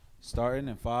Starting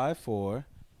in 5, 4,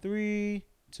 3,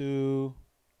 2.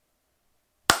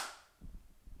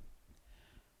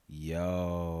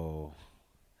 Yo.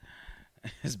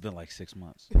 It's been like 6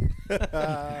 months.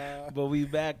 But we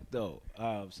back, though.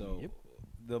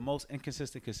 The most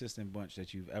consistent bunch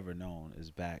that you've ever known is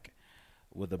back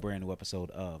with a brand new episode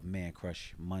of Man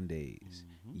Crush Mondays.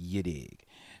 You dig.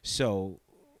 So,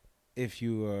 if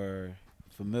you are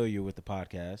familiar with the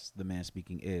podcast, the man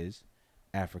speaking is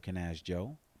African Ass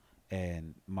Joe.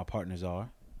 And my partners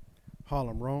are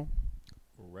Harlem Rome.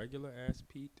 Regular Ass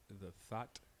Pete, the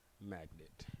Thought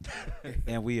Magnet.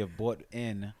 and we have brought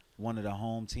in one of the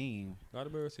home team. Not a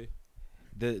mercy.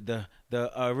 The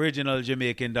original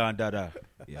Jamaican Don Dada.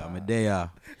 Yeah, I'm a day.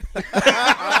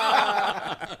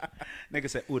 Nigga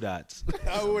said Udats.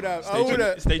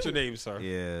 State your name, sir.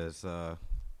 Yeah, it's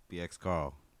BX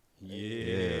Carl. Yeah.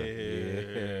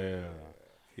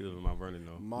 He live in Mount Vernon,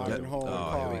 though. Modern home Oh,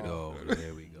 Carl. here we go.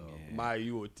 There we go. My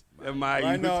youth. Right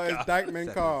now it's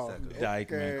Dykeman Carl.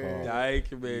 Dykeman Carl.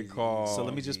 Dykeman Carl. So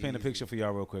let me just paint a picture for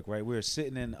y'all real quick, right? We're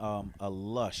sitting in a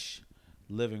lush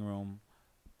living room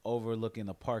overlooking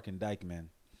a park in Dykeman,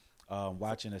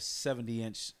 watching a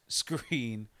 70-inch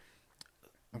screen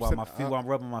while I'm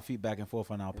rubbing my feet back and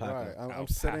forth on alpaca. Right. I'm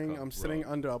Alpaca, sitting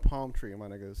bro. under a palm tree, my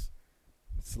niggas.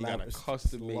 He got a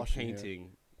custom-made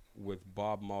painting with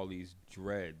Bob Marley's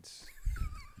dreads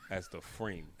as the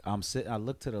frame. I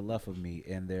look to the left of me,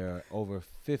 and there are over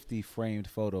 50 framed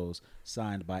photos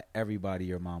signed by everybody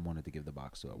your mom wanted to give the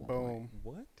box to at one point. Boom.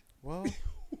 What? Well,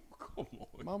 Come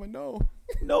on. mama, no.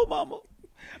 No, mama. All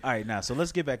right, now, so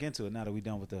let's get back into it now that we're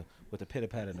done with the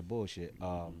pitter-patter and the bullshit.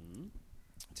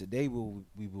 Today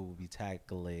we will be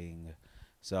tackling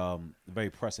some very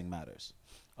pressing matters.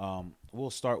 We'll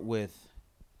start with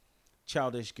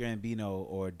Childish Gambino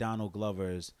or Donald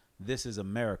Glover's "This Is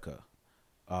America,"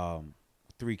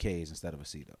 3 Ks instead of a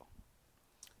C though.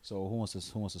 So who wants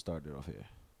to start it off here?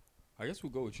 I guess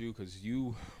we'll go with you because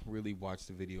you really watched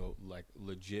the video like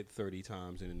legit 30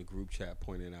 times and in the group chat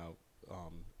pointing out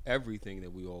everything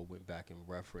that we all went back and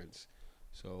referenced.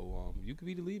 So you could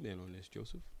be the lead man on this,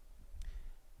 Joseph.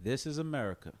 This is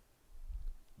America.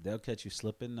 They'll catch you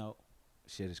slipping. No,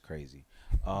 shit is crazy.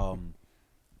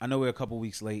 I know we're a couple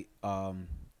weeks late.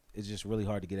 It's just really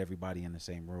hard to get everybody in the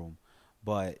same room.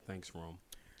 But Thanks, Rome.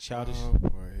 Childish. Oh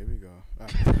boy, here we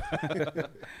go.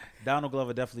 Donald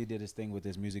Glover definitely did his thing with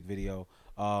this music video.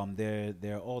 There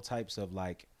are all types of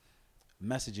like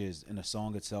messages in the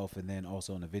song itself, and then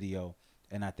also in the video.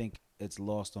 And I think it's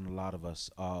lost on a lot of us.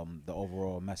 The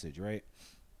overall message, right?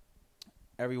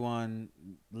 Everyone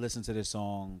listened to this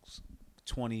song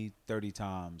 20, 30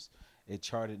 times. It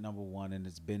charted #1, and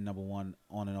it's been #1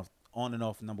 on and off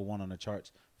 #1 on the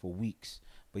charts for weeks.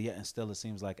 But yet and still, it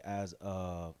seems like as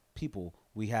people,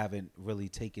 we haven't really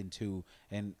taken to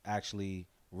and actually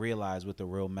realized what the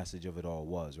real message of it all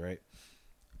was, right?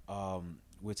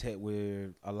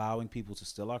 We're allowing people to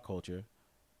steal our culture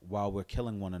while we're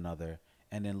killing one another,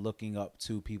 and then looking up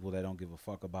to people that don't give a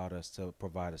fuck about us to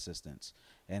provide assistance.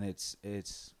 And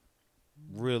it's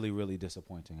really, really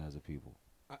disappointing as a people.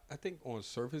 I think on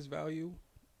surface value,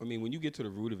 I mean, when you get to the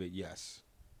root of it, yes,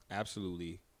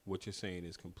 absolutely, what you're saying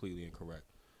is completely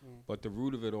incorrect. But the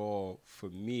root of it all, for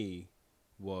me,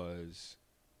 was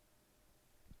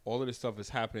all of this stuff is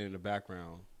happening in the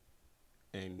background,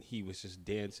 and he was just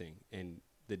dancing. And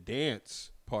the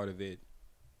dance part of it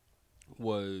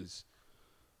was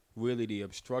really the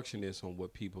obstructionist on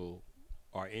what people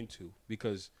are into.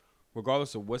 Because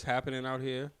regardless of what's happening out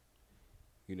here,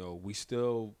 you know, we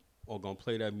still are going to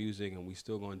play that music and we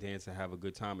still going to dance and have a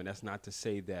good time. And that's not to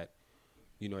say that,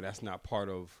 you know, that's not part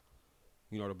of,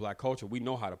 you know, the black culture. We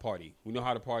know how to party. We know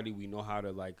how to party. We know how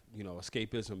to, like, you know,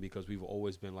 escapism because we've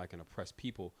always been, like, an oppressed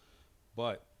people.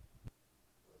 But.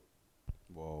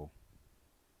 Whoa.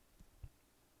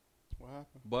 What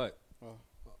happened? But. Oh.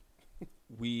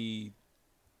 We.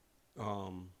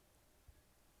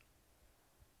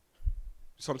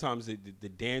 Sometimes the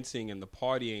dancing and the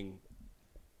partying,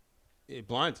 it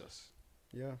blinds us.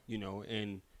 Yeah. You know,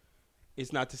 and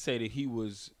it's not to say that he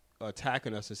was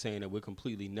attacking us and saying that we're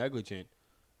completely negligent,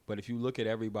 but if you look at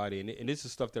everybody, and this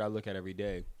is stuff that I look at every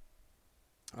day.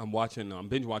 I'm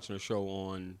binge watching a show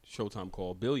on Showtime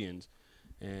called Billions,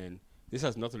 and this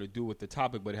has nothing to do with the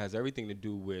topic, but it has everything to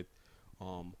do with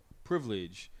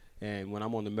privilege. And when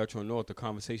I'm on the Metro North, the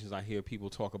conversations I hear people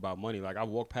talk about money. Like, I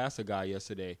walked past a guy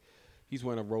yesterday. He's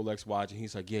wearing a Rolex watch, and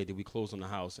he's like, yeah, did we close on the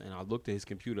house? And I looked at his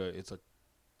computer. It's a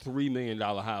 $3 million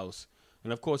house.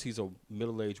 And, of course, he's a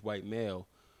middle-aged white male.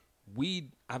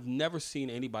 I've never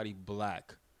seen anybody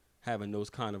black having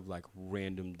those kind of, like,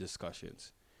 random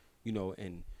discussions. You know,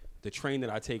 and the train that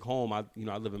I take home, I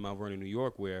live in Mount Vernon, New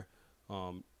York, where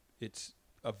it's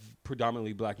a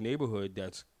predominantly black neighborhood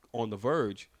that's on the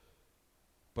verge.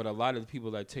 But a lot of the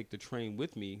people that take the train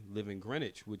with me live in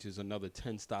Greenwich, which is another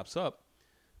 10 stops up.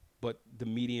 But the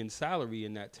median salary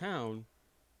in that town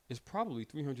is probably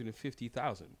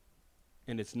 $350,000,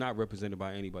 and it's not represented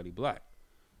by anybody black.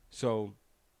 So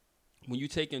when you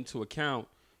take into account,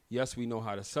 yes, we know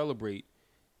how to celebrate,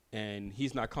 and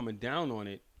he's not coming down on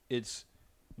it. It's,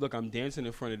 look, I'm dancing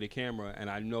in front of the camera, and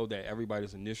I know that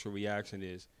everybody's initial reaction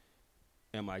is,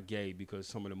 am I gay? Because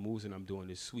some of the moves that I'm doing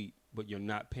is sweet, but you're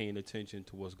not paying attention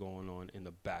to what's going on in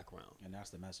the background. And that's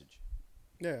the message.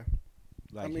 Yeah.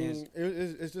 Like I mean,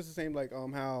 it's just the same like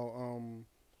how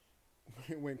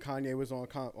when Kanye was on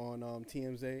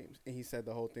TMZ and he said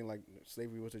the whole thing like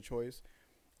slavery was a choice,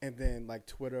 and then like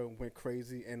Twitter went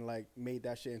crazy and like made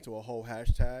that shit into a whole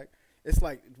hashtag. It's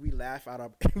like we laugh at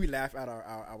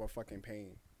our fucking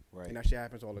pain, right? And that shit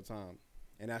happens all the time,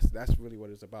 and that's really what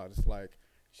it's about. It's like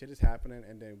shit is happening,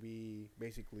 and then we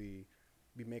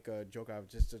make a joke out of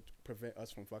it just to prevent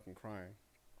us from fucking crying.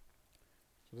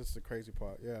 So this is the crazy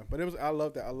part, yeah. But I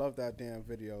love that damn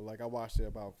video. Like I watched it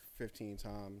about 15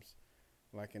 times,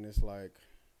 like, and it's like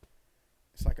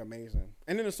amazing.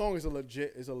 And then the song is a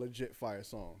legit fire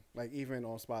song. Like even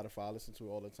on Spotify, I listen to it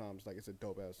all the time. It's like it's a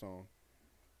dope ass song.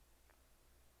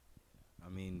 I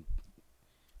mean,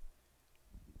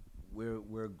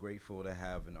 we're grateful to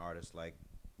have an artist like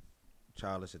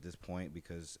Childish at this point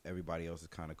because everybody else is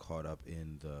kind of caught up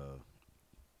in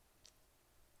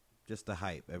just the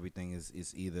hype. Everything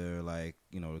is either like,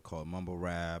 they call it mumble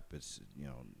rap. It's,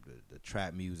 the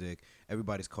trap music.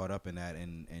 Everybody's caught up in that.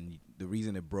 And the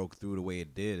reason it broke through the way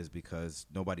it did is because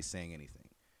nobody's saying anything.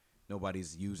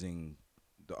 Nobody's using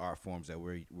the art forms that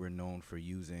we're known for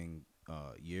using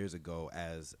years ago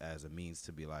as a means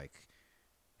to be like,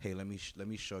 hey, let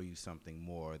me show you something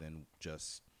more than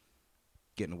just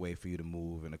getting a way for you to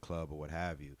move in a club or what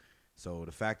have you. So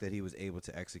the fact that he was able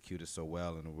to execute it so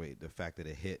well and the fact that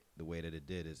it hit the way that it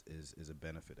did is a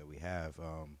benefit that we have.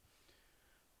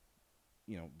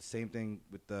 The same thing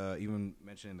with even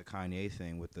mentioning the Kanye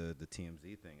thing with the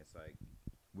TMZ thing. It's like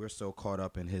we're so caught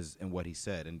up in what he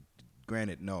said. And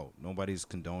granted, no, nobody's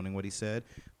condoning what he said,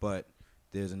 but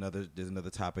there's another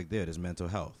topic there. There's mental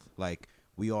health. Like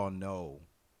we all know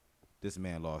this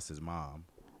man lost his mom.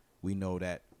 We know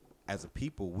that as a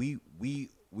people, we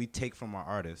take from our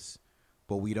artists,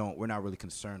 but we're not really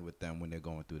concerned with them when they're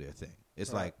going through their thing.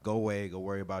 It's right. Like, go away, go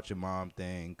worry about your mom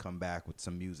thing, come back with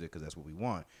some music because that's what we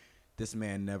want. This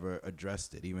man never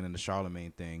addressed it. Even in the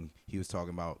Charlemagne thing, he was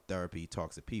talking about therapy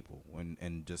talks to people.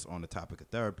 And just on the topic of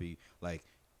therapy, like,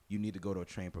 you need to go to a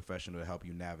trained professional to help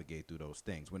you navigate through those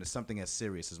things. When it's something as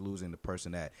serious as losing the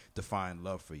person that defined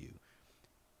love for you.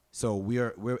 So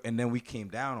we're and then we came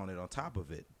down on it on top of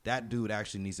it. That dude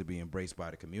actually needs to be embraced by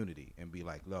the community and be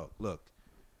like, look,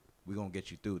 we're going to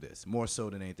get you through this. More so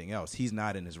than anything else. He's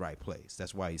not in his right place.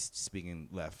 That's why he's speaking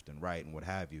left and right and what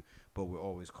have you. But we're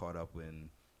always caught up in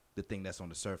the thing that's on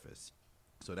the surface.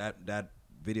 So that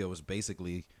video was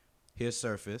basically, here's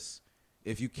surface.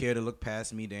 If you care to look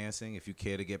past me dancing, if you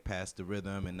care to get past the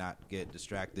rhythm and not get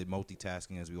distracted,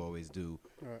 multitasking as we always do,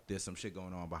 there's some shit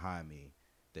going on behind me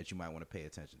that you might want to pay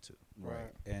attention to.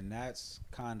 Right. And that's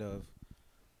kind of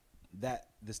that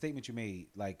the statement you made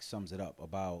like sums it up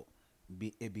about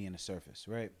it being a surface,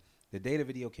 right? The day the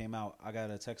video came out, I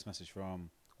got a text message from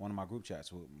one of my group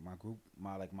chats with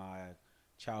my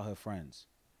childhood friends.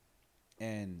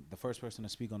 And the first person to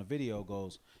speak on the video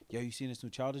goes, "Yo, you seen this new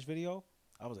Childish video?"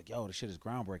 I was like, "Yo, this shit is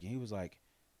groundbreaking." He was like,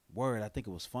 "Word, I think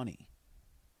it was funny."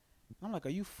 I'm like, "Are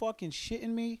you fucking shitting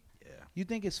me? Yeah. You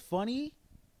think it's funny?"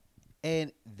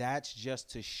 And that's just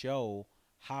to show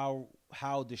how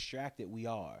distracted we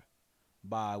are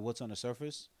by what's on the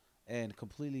surface and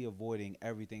completely avoiding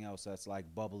everything else that's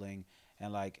like bubbling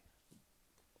and like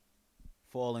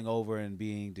falling over and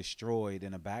being destroyed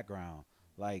in the background.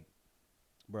 Like,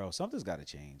 bro, something's got to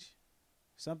change.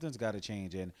 Something's got to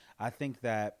change. And I think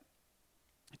that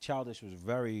Childish was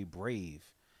very brave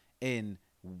in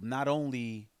not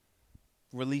only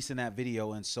releasing that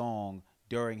video and song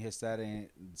during his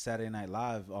Saturday Night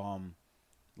Live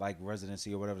like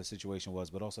residency or whatever the situation was,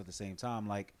 but also at the same time,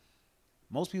 like,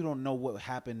 most people don't know what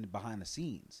happened behind the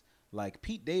scenes. Like,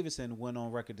 Pete Davidson went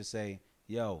on record to say,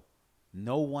 "Yo,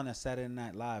 no one at Saturday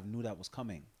Night Live knew that was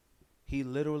coming." He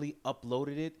literally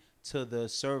uploaded it to the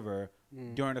server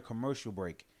during a commercial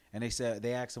break, and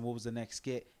they asked him what was the next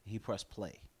skit, and he pressed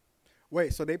play.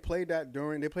 Wait, so they played the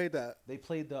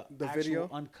actual video?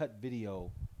 uncut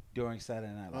video during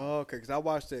Saturday Night Live. Oh, okay, because I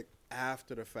watched it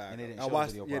after the fact. And they didn't I show the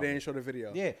watched. video Yeah, they properly. didn't show the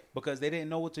video. Yeah, because they didn't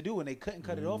know what to do and they couldn't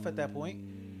cut it off at that point.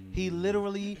 He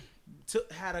literally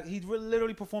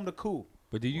literally performed a coup.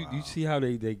 But do you see how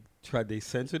they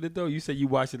censored it though? You said you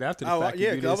watched it after the fact. Yeah,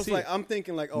 you because I didn't was see like, it. I'm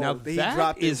thinking like, oh, Now he that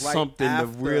dropped is it right something to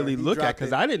after. really He look at dropped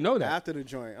because it I didn't know that. after the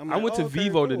joint. I'm I like, went to oh, okay,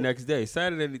 Vivo the cool. next day.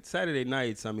 Saturday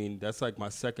nights. I mean, that's like my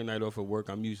second night off of work.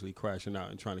 I'm usually crashing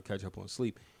out and trying to catch up on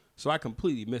sleep, so I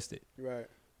completely missed it. Right.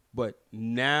 But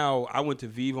now I went to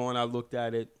Vivo and I looked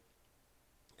at it,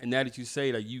 and now that you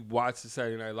say that you watched the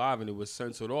Saturday Night Live and it was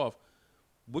censored off,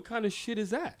 what kind of shit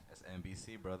is that? That's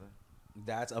NBC, brother.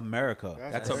 That's America.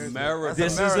 That's crazy. America.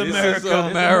 This is This America. is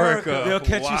America. They'll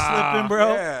catch you Wow. slipping,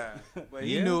 bro. Yeah, but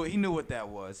he Yeah. knew what that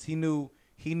was. He knew.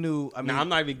 I mean, Now I'm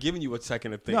not even giving you a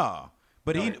second to think. no,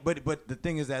 but No. but the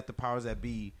thing is that the powers that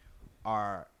be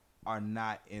are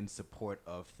not in support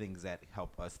of things that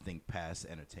help us think past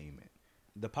entertainment.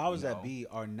 The powers No. that be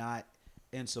are not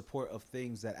in support of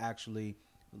things that actually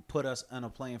put us on a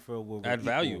playing field where we're Add equal.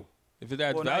 value. If it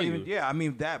adds Well, not value, even- yeah, I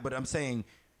mean that, but I'm saying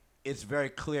it's very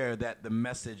clear that the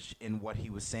message in what he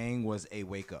was saying was a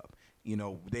wake up. You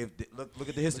know, look at the history.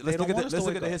 But they Let's look don't at want us to let's look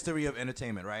wake at the up. history of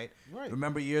entertainment, right? Right.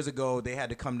 Remember years ago they had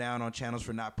to come down on channels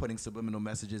for not putting subliminal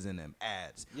messages in them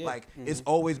ads. Yeah. Like it's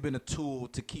always been a tool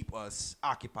to keep us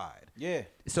occupied. Yeah.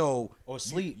 So Or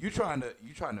sleep. You trying to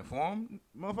inform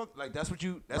motherfucker? Like that's what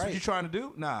you Right. trying to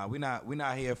do? Nah, we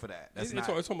not here for that. That's not.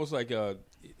 it's almost like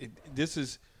this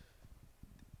is.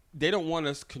 They don't want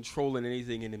us controlling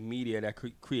anything in the media that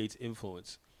creates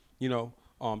influence. You know,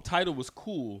 Tidal was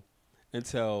cool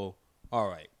until all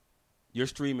right, your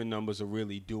streaming numbers are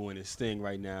really doing its thing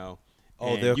right now.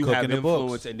 Oh, and they're you have cooking the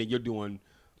influence, books. and then you're doing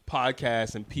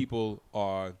podcasts, and people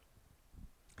are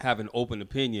having open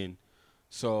opinion.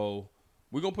 So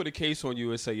we're gonna put a case on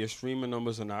you and say your streaming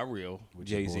numbers are not real, Which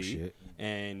is Jay-Z, bullshit.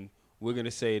 and we're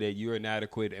gonna say that you're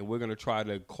inadequate, and we're gonna try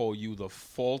to call you the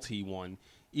faulty one,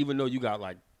 even though you got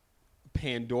like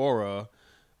Pandora,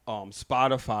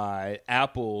 Spotify,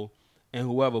 Apple, and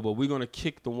whoever. But we're gonna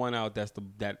kick the one out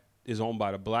that is owned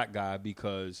by the black guy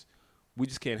because we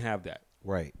just can't have that.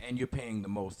 Right. And you're paying the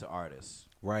most to artists.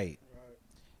 Right.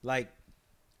 Like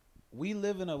we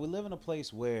live in a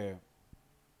place where,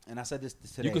 and I said this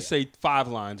today. You can say 5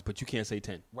 lines, but you can't say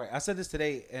 10. Right. I said this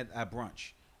today at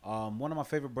brunch. One of my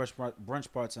favorite brunch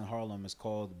spots in Harlem is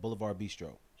called Boulevard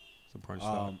Bistro. It's a brunch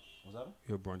stop. Was that?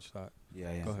 You're a brunch stop.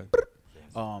 Yeah. Go ahead.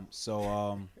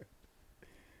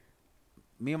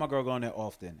 Me and my girl go in there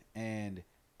often, and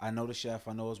I know the chef.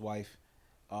 I know his wife.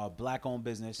 Black-owned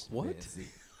business. What?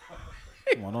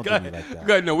 Come on, don't Go do me ahead. like that.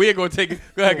 Go ahead. No, we ain't gonna take it.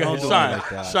 Go ahead. Go Don't ahead. do it Shine. like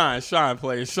that. Shine,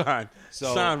 player. So-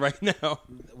 Shine right now.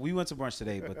 We went to brunch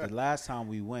today, but the last time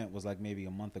we went was like maybe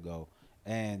a month ago,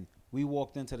 and we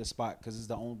walked into the spot because it's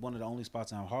one of the only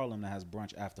spots in Harlem that has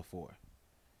brunch after 4.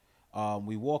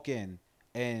 We walk in,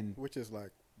 and Which is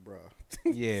like, bruh.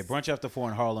 yeah, brunch after 4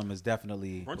 in Harlem is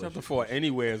definitely Brunch after 4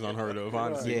 anywhere is unheard of,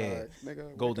 honestly. Yeah. Like, nigga,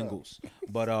 wake golden up. goose.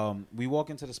 But we walk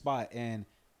into the spot, and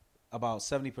about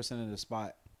 70%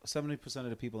 of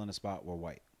the people in the spot were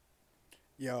white.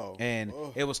 Yo. And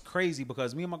Ugh. it was crazy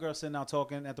because me and my girl sitting out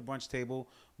talking at the brunch table.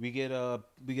 We get a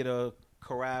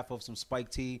carafe of some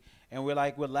spiked tea, and we're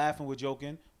laughing, we're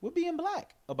joking, we're being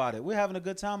black about it. We're having a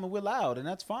good time, and we're loud, and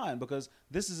that's fine because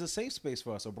this is a safe space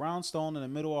for us. A brownstone in the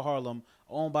middle of Harlem,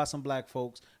 owned by some black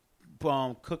folks,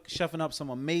 chefing up some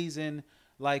amazing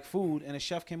like food, and a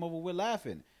chef came over. We're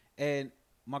laughing, and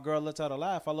my girl lets out a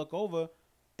laugh. I look over,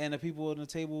 and the people on the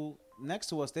table next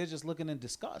to us, they're just looking in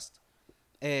disgust.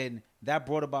 And that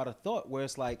brought about a thought where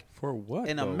it's like, For what?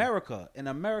 in though? America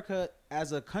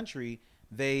as a country,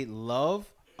 they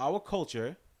love our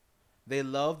culture. They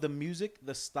love the music,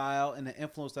 the style, and the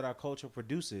influence that our culture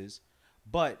produces,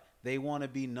 but they want to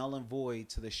be null and void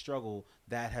to the struggle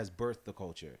that has birthed the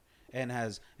culture and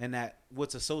that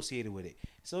what's associated with it.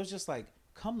 So it's just like,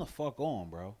 come the fuck on,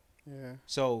 bro. Yeah.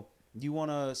 So you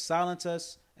want to silence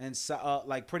us and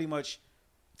like pretty much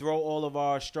throw all of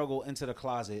our struggle into the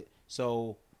closet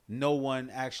so no one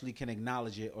actually can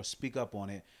acknowledge it or speak up on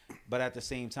it. But at the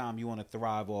same time, you want to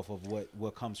thrive off of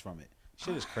what comes from it.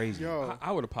 Shit is crazy. Yo.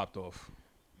 I would have popped off.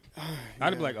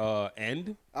 I'd be like,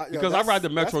 end? Yo, Because I ride the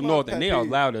that's Metro my North pet and they are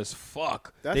peeve. loud as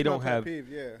fuck. That's they my don't pet have. peeve,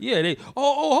 yeah. Yeah, they.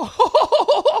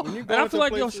 When you And go I feel into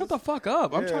like, yo, places- shut the fuck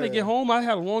up. I'm trying to Yeah. get home. I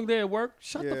had a long day at work.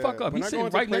 Shut the fuck up. When He's I go sitting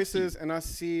into right next to you. places and I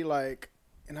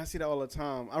see that all the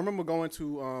time. I remember going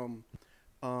to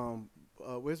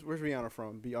where's Rihanna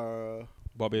from?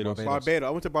 Barbados. Barbados. I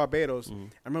went to Barbados. Mhm.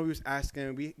 I remember we was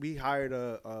asking. We hired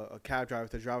a cab driver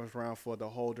to drive us around for the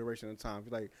whole duration of the time.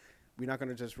 We're like, we're not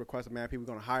gonna just request a man. People,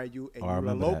 we're gonna hire you, and Oh, I you're a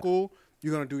remember that. local.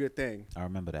 You're gonna do your thing. I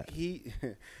remember that. He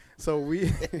So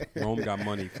we Rome got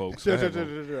money, folks. Sure, Go ahead, sure,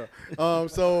 Rome. sure, sure.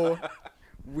 So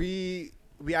we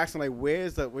asked him like,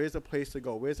 where's the place to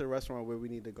go? Where's the restaurant where we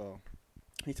need to go?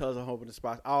 He tells us a whole bunch of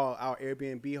spots. Our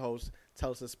Airbnb host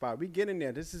tells us the spot. We get in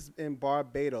there. This is in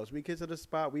Barbados. We get to the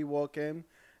spot. We walk in.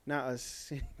 Not a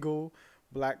single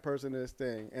black person in this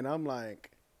thing. And I'm like,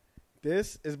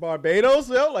 this is Barbados,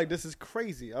 yo? Like, this is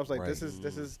crazy. I was like, Right. this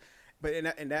is. But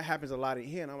and that happens a lot in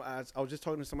here. And I was just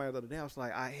talking to somebody the other day. I was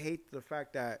like, I hate the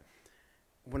fact that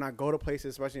when I go to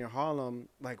places, especially in Harlem,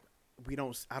 like I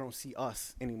don't see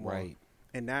us anymore. Right.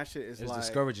 And that shit is It's like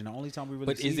discouraging. The only time we really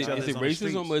But see is each other it on the racism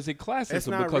streets. or is it it's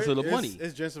classism not because of the it's- money?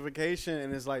 It's gentrification,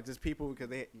 and it's like there's people because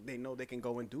they know they can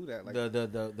go and do that. Like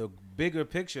The bigger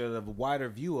picture, the wider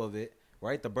view of it,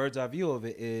 right? The bird's eye view of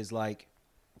it is like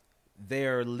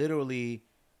they're literally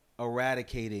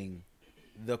eradicating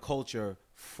the culture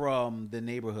from the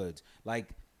neighborhoods. Like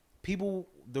people,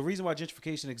 the reason why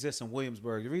gentrification exists in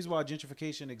Williamsburg, the reason why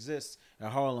gentrification exists in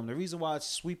Harlem, the reason why it's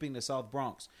sweeping the South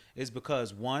Bronx is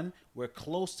because one, we're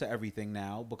close to everything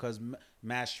now because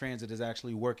mass transit is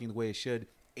actually working the way it should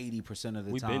 80% of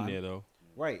the We've time. been there though,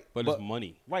 Right. but it's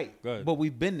money. Right. Go ahead. But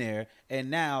we've been there,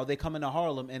 and now they come into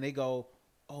Harlem and they go,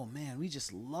 oh man, we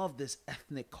just love this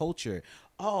ethnic culture.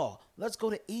 Oh, let's go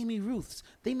to Amy Ruth's.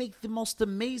 They make the most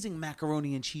amazing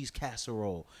macaroni and cheese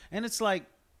casserole. And it's like,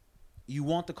 you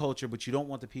want the culture, but you don't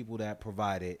want the people that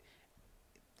provide it.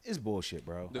 It's bullshit,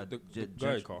 bro. Go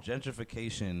ahead, Carl.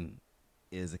 Gentrification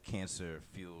is a cancer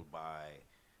fueled by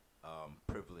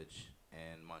privilege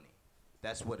and money.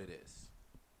 That's what it is.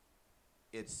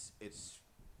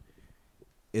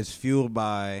 It's fueled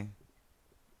by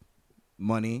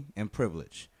money and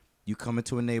privilege. You come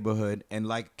into a neighborhood and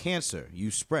like cancer,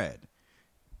 you spread.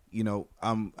 You know,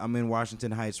 I'm in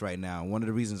Washington Heights right now. One of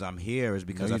the reasons I'm here is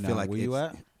because No, I you're feel not. like Where it's you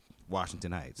at?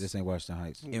 Washington Heights. This ain't Washington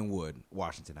Heights. Inwood,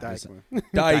 Washington Heights.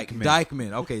 Dykeman.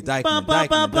 Dykeman. Okay, Dykeman.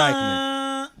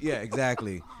 Yeah,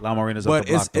 exactly. La Marina's up But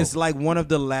the block, it's though. like one of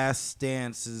the last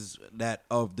stances that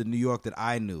of the New York that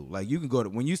I knew. Like you can go to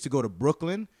when you used to go to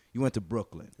Brooklyn, you went to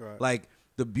Brooklyn. Right. Like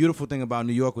the beautiful thing about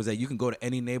New York was that you can go to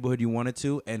any neighborhood you wanted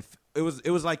to, and it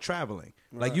was like traveling.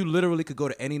 Like you literally could go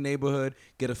to any neighborhood,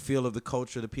 get a feel of the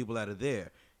culture, the people that are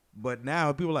there. But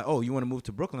now people are like, oh, you want to move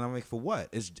to Brooklyn? I'm like, for what?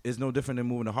 It's no different than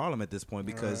moving to Harlem at this point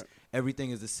because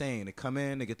everything is the same. They come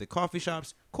in, they get the coffee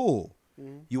shops, cool.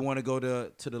 You want to go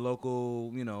to the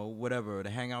local, you know, whatever, the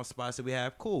hangout spots that we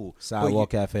have, cool.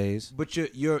 Sidewalk cafes. But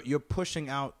you're pushing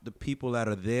out the people that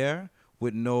are there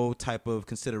with no type of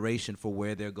consideration for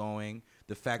where they're going.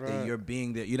 The fact that you're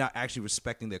being there, you're not actually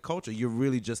respecting their culture. You're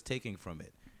really just taking from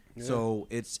it. Yeah. So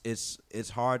it's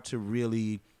hard to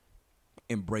really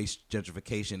embrace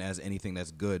gentrification as anything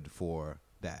that's good for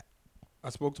that. I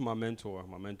spoke to my mentor.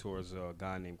 My mentor is a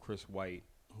guy named Chris White,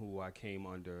 who I came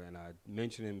under, and I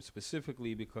mentioned him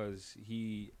specifically because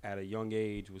he, at a young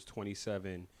age, was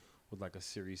 27 with like a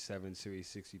Series 7, Series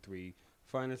 63.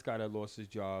 Finance guy that lost his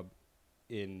job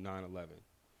in 9/11.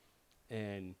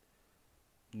 And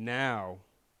now,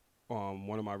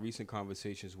 one of my recent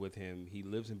conversations with him, he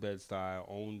lives in Bed-Stuy,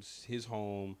 owns his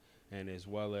home, and as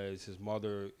well as his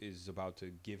mother is about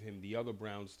to give him the other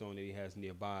brownstone that he has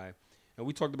nearby. And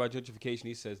we talked about gentrification.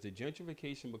 He says the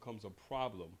gentrification becomes a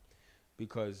problem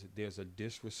because there's a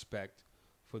disrespect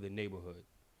for the neighborhood.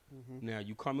 Now,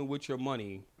 you come in with your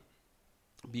money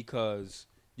because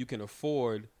you can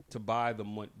afford to buy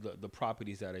the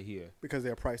properties that are here. because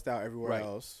they're priced out everywhere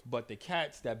else. But the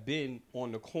cats that been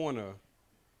on the corner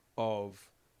of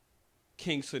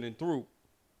Kingston and Throop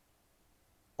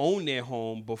own their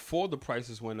home before the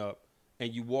prices went up,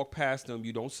 and you walk past them,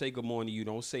 you don't say good morning, you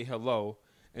don't say hello,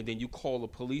 and then you call the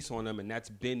police on them, and that's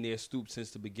been their stoop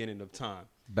since the beginning of time.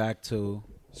 Back to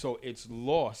So it's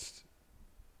lost.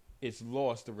 It's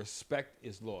lost. The respect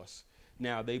is lost.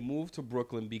 Now, they moved to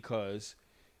Brooklyn because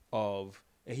of,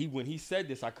 and when he said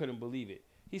this, I couldn't believe it.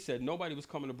 He said nobody was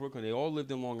coming to Brooklyn. They all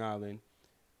lived in Long Island.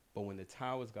 But when the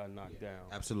towers got knocked down,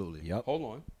 Absolutely. yep. hold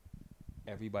on,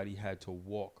 everybody had to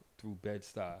walk through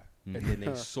Bed-Stuy. And then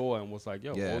they saw and was like,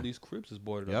 yo, Yeah. all these cribs is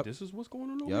boarded Yep. up. This is what's going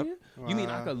on over Yep. here? You mean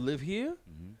I Wow. could live here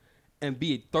and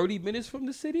be 30 minutes from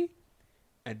the city?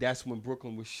 And that's when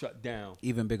Brooklyn was shut down.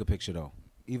 Even bigger picture, though.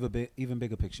 Even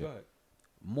bigger picture. Go ahead.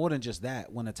 More than just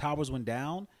that, when the towers went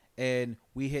down and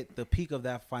we hit the peak of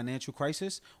that financial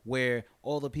crisis where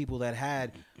all the people that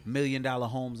had $1 million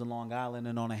homes in Long Island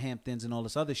and on the Hamptons and all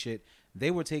this other shit, they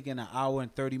were taking an hour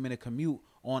and 30-minute commute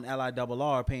on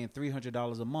LIRR, paying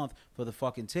 $300 a month for the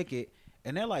fucking ticket.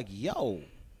 And they're like, yo,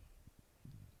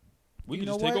 We you could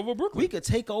know just take what? over Brooklyn. We could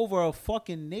take over a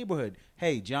fucking neighborhood.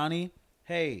 Hey, Johnny.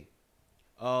 Hey,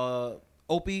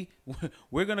 Opie,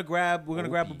 we're gonna grab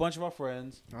a bunch of our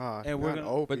friends, and we're gonna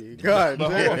Opie. But God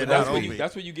hold on, damn.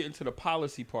 that's where you get into the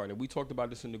policy part, and we talked about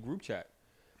this in the group chat.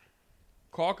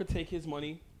 Carl could take his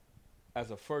money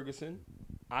as a Ferguson.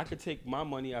 I could take my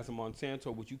money as a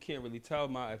Monsanto, which you can't really tell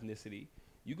my ethnicity.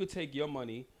 You could take your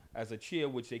money as a Chia,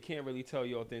 which they can't really tell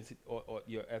your authenticity or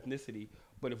your ethnicity.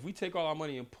 But if we take all our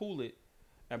money and pool it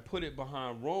and put it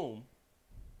behind Rome,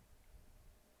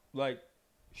 like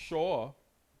Shaw,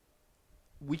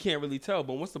 we can't really tell.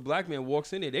 But once the black man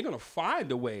walks in there, they're gonna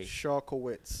find a way.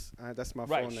 Shawkowitz. That's my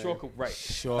Right, full name.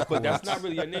 Shaw, right. But that's not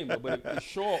really your name though. But if it's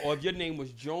Shaw, or if your name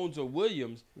was Jones or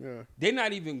Williams, Yeah. they're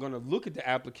not even gonna look at the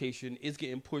application. It's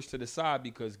getting pushed to the side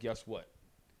because guess what?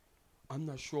 I'm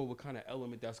not sure what kind of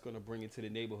element that's gonna bring into the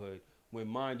neighborhood. When,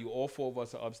 mind you, all four of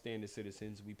us are upstanding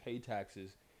citizens. We pay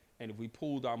taxes, and if we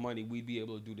pooled our money, we'd be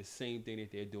able to do the same thing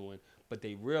that they're doing. But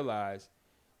they realize,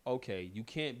 okay, you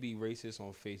can't be racist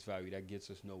on face value. That gets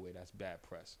us nowhere. That's bad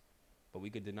press. But we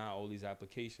could deny all these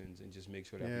applications and just make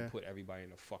sure that we put everybody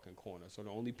in a fucking corner. So the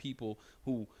only people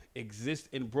who exist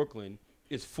in Brooklyn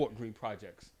is Fort Greene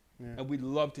projects. Yeah. And we'd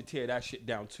love to tear that shit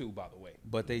down too, by the way.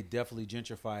 But they definitely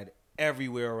gentrified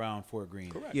everywhere around Fort Greene.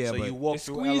 Correct. Yeah, so but you walk they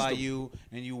through squeezed LIU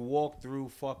and you walk through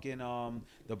fucking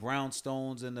the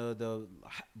brownstones and the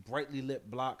brightly lit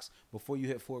blocks before you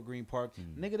hit Fort Greene Park.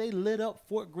 Nigga, they lit up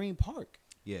Fort Greene Park.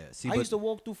 Yeah, see, I used to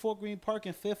walk through Fort Greene Park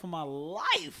in fear for my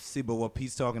life. See, but what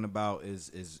Pete's talking about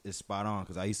is spot on,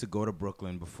 because I used to go to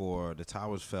Brooklyn before the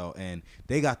towers fell, and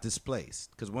they got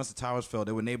displaced. Because once the towers fell,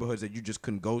 there were neighborhoods that you just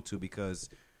couldn't go to because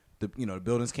the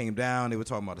buildings came down. They were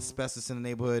talking about asbestos in the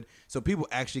neighborhood, so people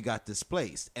actually got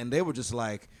displaced, and they were just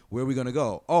like, "Where are we gonna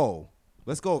go? Oh,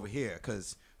 let's go over here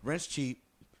because rent's cheap."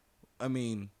 I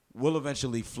mean, we'll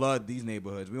eventually flood these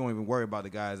neighborhoods. We won't even worry about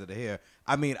the guys that are here.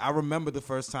 I mean, I remember the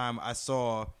first time I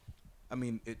saw. I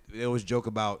mean, they always joke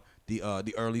about the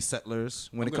early settlers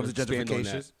when it comes to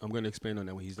gentrification. I'm going to expand on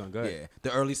that when he's done. Go ahead. Yeah,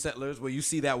 the early settlers where you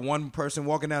see that one person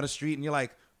walking down the street and you're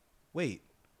like, wait,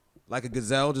 like a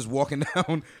gazelle just walking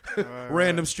down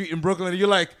random street in Brooklyn, and you're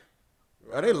like,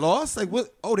 are they lost? Like,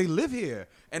 what? Oh, they live here.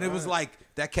 And it was like,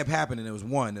 that kept happening. It was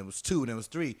one, it was two, and it was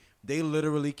three. They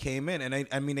literally came in, and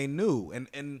they knew.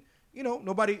 And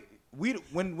nobody, when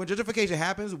gentrification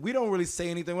happens, we don't really say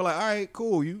anything. We're like, all right,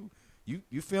 cool, you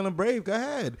feeling brave, go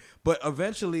ahead. But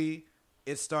eventually,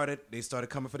 they started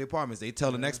coming for the apartments. They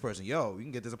tell the next person, yo, you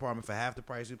can get this apartment for half the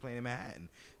price you're paying in Manhattan.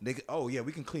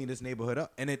 We can clean this neighborhood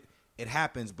up. And it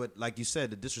happens, but like you said,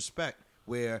 the disrespect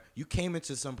where you came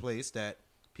into some place that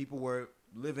people were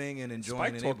living and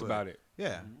enjoying. Spike talked about it.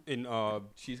 Yeah. And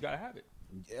She's Gotta Have It.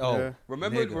 Oh, Yeah.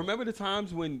 Remember the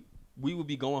times when we would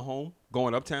be going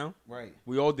uptown? right.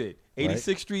 We all did.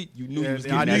 86th Street, you knew you was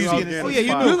I getting knew that you seat. was getting Oh, yeah, you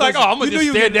spot. knew. You was like, oh, I'm going to You just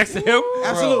knew you stand next to him.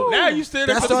 Absolutely. Now you stand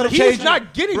That next to started him. He's changing.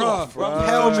 not getting Bruh, off.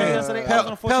 Pelham. Yesterday, I was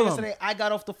on the 4 Pelham. yesterday. I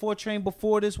got off the 4 train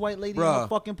before this white lady in Bruh. the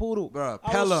fucking poodle. Bruh,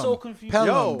 I Pelham. was so confused. Pelham.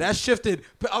 Yo. That shifted.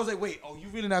 I was like, wait, you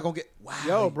really not going to get. Wow.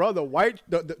 Yo, bro, the white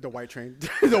train,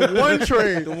 the one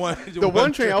train, the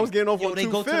one train. I was getting off Yo, on they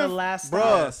go to the 2/5. last Bro,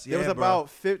 stop. there was Yeah, bro. about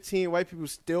 15 white people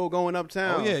still going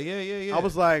uptown. Oh, yeah. I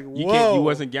was like, You whoa.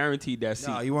 wasn't guaranteed that seat.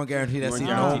 No, you weren't guaranteed that You seat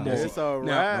weren't no guaranteed more. that It's a Now,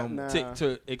 wrap now.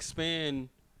 To expand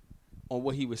on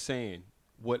what he was saying,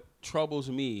 what troubles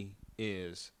me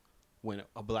is when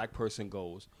a black person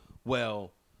goes,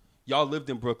 well, y'all lived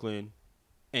in Brooklyn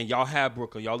and y'all had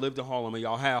Brooklyn, y'all lived in Harlem and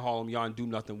y'all had Harlem, y'all didn't do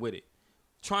nothing with it.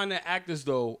 Trying to act as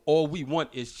though all we want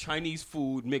is Chinese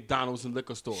food, McDonald's, and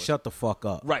liquor stores. Shut the fuck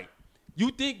up. Right.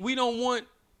 You think we don't want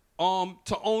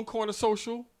to own Corner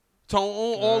Social, to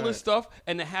own all this stuff,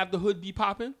 and to have the hood be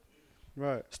popping?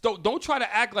 Right. So don't try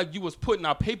to act like you was putting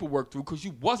our paperwork through because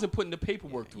you wasn't putting the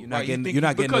paperwork through. You're not right? getting. think You're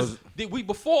not getting because those. we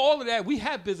before all of that we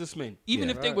had businessmen. Even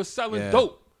Yeah. if they was selling Yeah.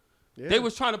 dope, Yeah. they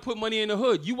was trying to put money in the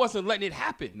hood. You wasn't letting it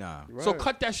happen. Nah. So Right.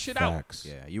 cut that shit Facts.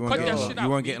 Yeah, you weren't Cut getting. that shit out. You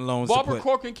weren't getting loans Barbara to put.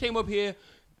 Corcoran came up here,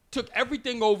 took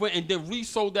everything over, and then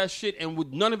resold that shit, and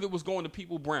none of it was going to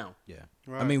people brown. Yeah.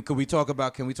 Right. I mean, can we talk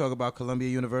about Columbia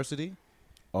University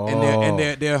Oh. and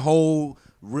their whole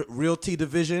realty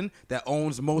division that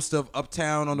owns most of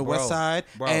Uptown on the Bro, West Side?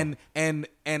 bro. And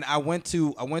I went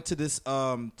to this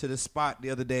spot the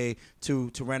other day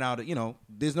to rent out.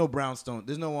 There's no brownstone.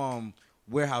 There's no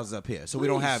warehouses up here, so we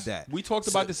don't Please. have that. We talked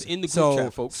about this in the group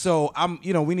chat, folks. So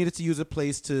we needed to use a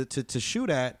place to shoot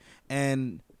at,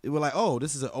 and we're like, oh,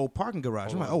 this is an old parking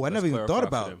garage. I'm like, oh, I never even thought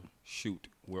about. Shoot,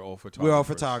 we're all photographers. We're all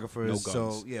photographers, No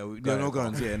guns. so yeah, Go no ahead.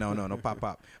 guns. Yeah, no,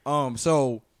 pop.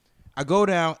 So I go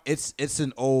down. It's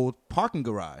an old parking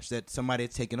garage that somebody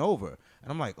had taken over,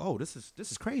 and I'm like, oh, this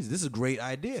is crazy. This is a great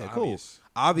idea. It's Cool. obvious.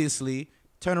 Obviously,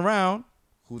 turn around.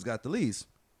 Who's got the lease?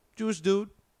 Jewish dude.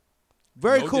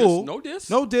 Very No cool. No diss.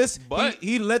 No diss. But-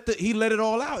 he let it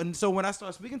all out. And so when I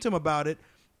started speaking to him about it,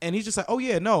 and he's just like, "Oh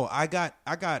yeah, no, I got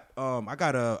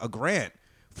a grant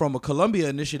from a Columbia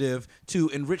initiative to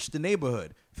enrich the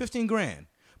neighborhood, $15,000."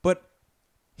 But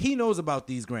he knows about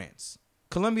these grants.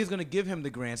 Columbia's going to give him the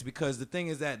grants because the thing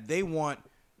is that they want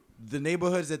the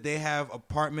neighborhoods that they have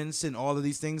apartments and all of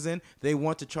these things in, they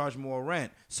want to charge more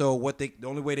rent. So the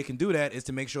only way they can do that is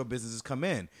to make sure businesses come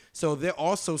in. So they're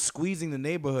also squeezing the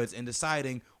neighborhoods and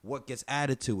deciding what gets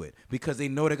added to it because they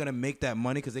know they're going to make that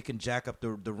money because they can jack up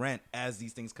the rent as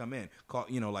these things come in.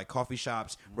 Like coffee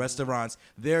shops, restaurants.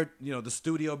 They're, the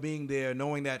studio being there,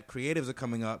 knowing that creatives are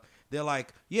coming up. They're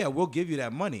like, yeah, we'll give you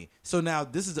that money. So now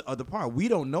this is the other part. We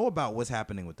don't know about what's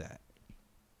happening with that.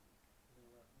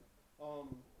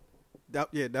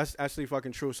 That's actually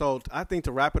fucking true. So I think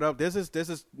to wrap it up, there's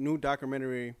this new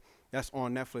documentary that's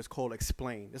on Netflix called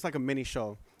Explain. It's like a mini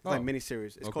show. It's like a mini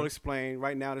series. It's called Explain.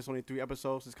 Right now there's only 3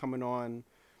 episodes. It's coming on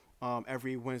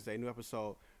every Wednesday, new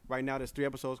episode. Right now there's 3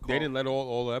 episodes called, They didn't let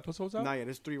all the episodes out? Not yet.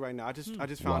 There's 3 right now. I just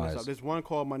found this out. There's one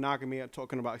called Monogamy,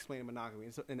 talking about explaining monogamy.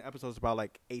 And the episode's about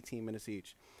like 18 minutes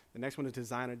each. The next one is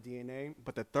Designer DNA.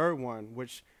 But the third one,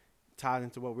 which ties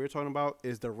into what we were talking about,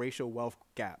 is the racial wealth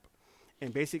gap.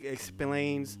 And basically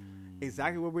explains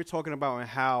exactly what we're talking about and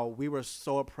how we were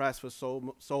so oppressed for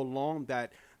so long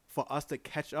that for us to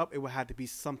catch up, it would have to be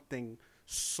something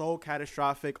so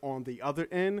catastrophic on the other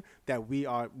end that we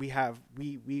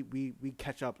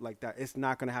catch up like that. It's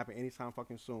not gonna happen anytime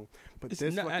fucking soon. But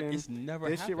It's never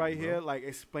this shit right bro. here like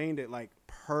explained it like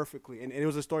perfectly. And it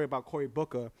was a story about Cory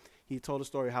Booker. He told a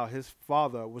story how his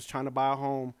father was trying to buy a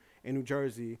home in New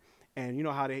Jersey. And you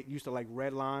know how they used to like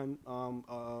redline,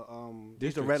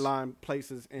 used to redline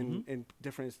places in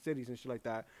different cities and shit like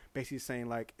that. Basically saying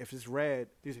like, if it's red,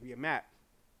 this would be a map.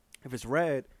 If it's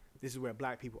red, this is where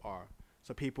black people are.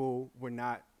 So people were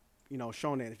not,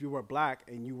 showing that. If you were black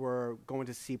and you were going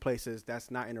to see places that's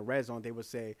not in the red zone, they would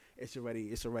say it's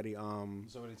already sold.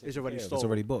 It's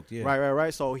already booked. Yeah.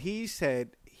 Right. So he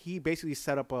said he basically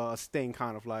set up a sting,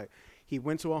 kind of like. He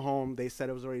went to a home. They said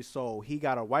it was already sold. He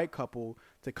got a white couple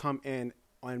to come in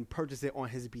and purchase it on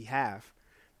his behalf.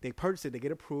 They purchased it. They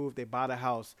get approved. They buy the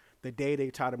house. The day they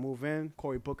try to move in,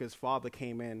 Cory Booker's father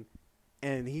came in,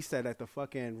 and he said that the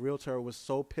fucking realtor was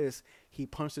so pissed. He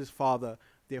punched his father.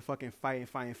 They're fucking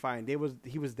fighting.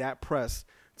 He was that pressed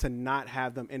to not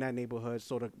have them in that neighborhood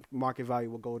so the market value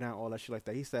will go down, all that shit like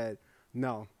that. He said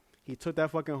no. He took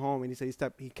that fucking home, and he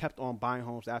said he kept on buying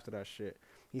homes after that shit.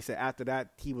 He said after that,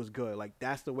 he was good. Like,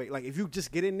 that's the way. Like, if you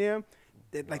just get in there,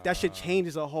 that shit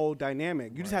changes the whole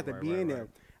dynamic. You just have to be in there.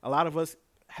 A lot of us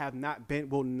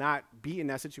will not be in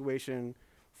that situation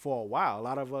for a while. A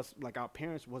lot of us, like our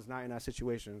parents, was not in that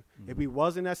situation. If we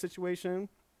was in that situation,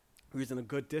 we was in a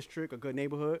good district, a good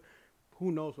neighborhood,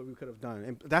 who knows what we could have done.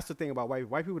 And that's the thing about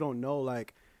white people don't know,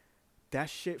 like, that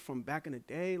shit from back in the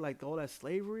day, like all that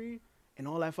slavery and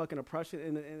all that fucking oppression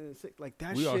and like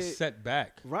that we shit. We are set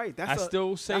back. Right. I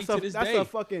still say to this day,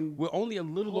 we're only a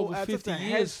little over 50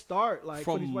 years start, like,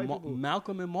 from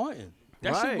Malcolm and Martin.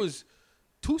 That shit was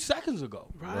 2 seconds ago.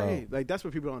 Right. Like, that's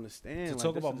what people don't understand. To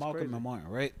talk about Malcolm and Martin,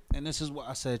 right? And this is what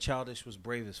I said, Childish was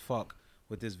brave as fuck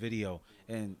with this video.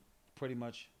 And pretty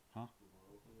much, you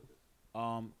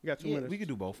got 2 minutes. We could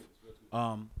do both.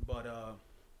 But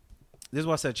this is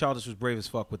what I said, Childish was brave as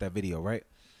fuck with that video, right?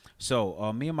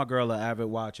 So, me and my girl are avid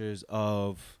watchers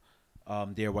of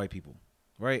Dear White People,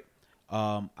 right?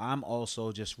 I'm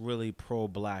also just really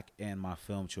pro-black in my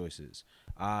film choices.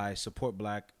 I support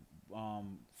black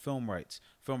film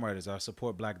writers. I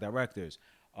support black directors.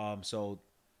 So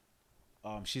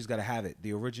She's Gotta Have It,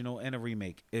 the original and a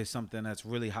remake, is something that's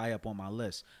really high up on my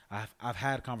list. I've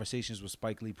had conversations with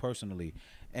Spike Lee personally,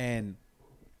 and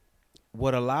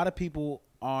what a lot of people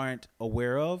aren't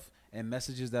aware of, and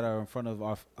messages that are in front of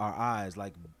our eyes,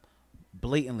 like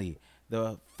blatantly.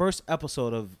 The first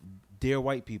episode of Dear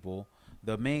White People,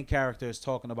 the main character is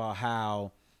talking about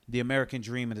how the American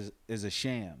dream is a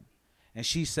sham. And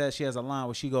she says, she has a line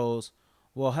where she goes,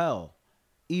 well, hell,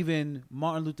 even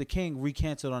Martin Luther King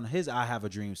recanted on his I Have a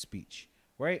Dream speech,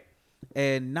 right?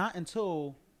 And not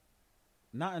until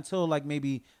like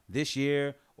maybe this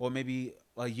year or maybe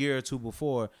a year or two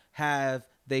before have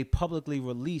they publicly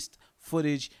released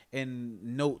footage and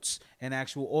notes and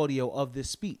actual audio of this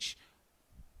speech.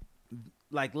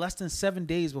 Like less than 7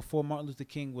 days before Martin Luther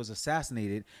King was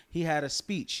assassinated, he had a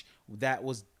speech that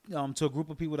was to a group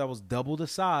of people that was double the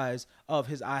size of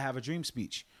his I Have a Dream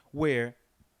speech, where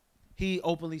he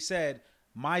openly said,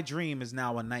 my dream is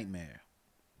now a nightmare.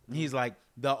 He's like,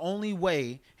 the only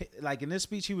way, like in this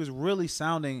speech, he was really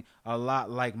sounding a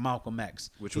lot like Malcolm X.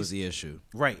 Which was the issue.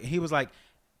 Right. He was like,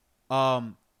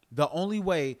 The only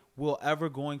way we're ever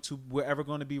going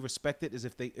to be respected is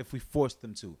if we force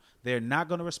them to. They're not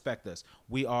going to respect us.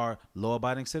 We are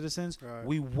law-abiding citizens. Right.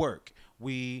 We work.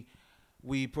 We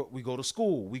go to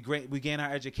school. We gain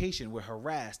our education. We're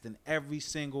harassed in every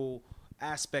single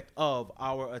aspect of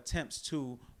our attempts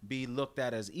to be looked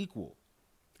at as equal.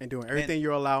 And doing everything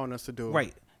you're allowing us to do.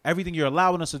 Right. Everything you're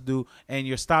allowing us to do, and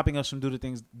you're stopping us from doing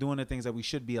the things that we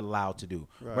should be allowed to do.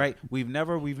 Right? We've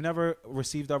never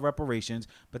received our reparations,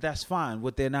 but that's fine.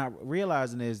 What they're not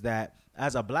realizing is that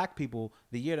as a black people,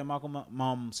 the year that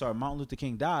Martin Luther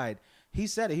King died, he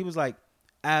said it. He was like,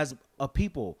 as a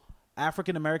people,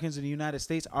 African Americans in the United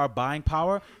States, our buying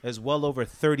power is well over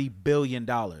 $30 billion.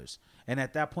 And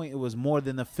at that point, it was more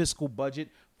than the fiscal budget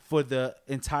for the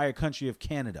entire country of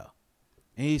Canada.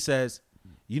 And he says,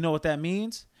 you know what that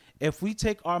means? If we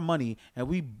take our money and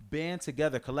we band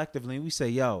together collectively and we say,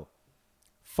 yo,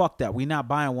 fuck that. We're not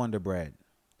buying Wonder Bread.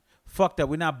 Fuck that.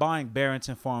 We're not buying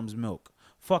Barrington Farms milk.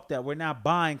 Fuck that. We're not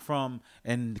buying from,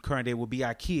 and current day will be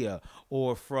IKEA,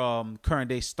 or from current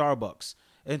day Starbucks,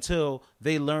 until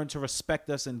they learn to respect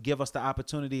us and give us the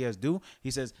opportunity as due.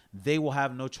 He says they will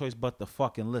have no choice but to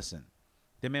fucking listen.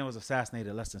 The man was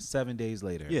assassinated less than 7 days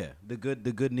later. Yeah, the good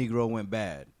Negro went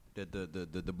bad.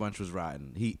 The bunch was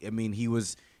rotten. He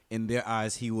was, in their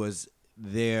eyes, he was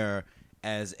there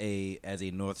as a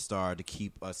North Star to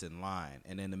keep us in line.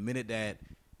 And then the minute that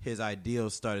his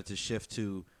ideals started to shift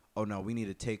to, oh no, we need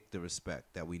to take the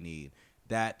respect that we need,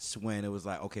 that's when it was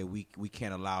like, okay, we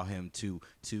can't allow him to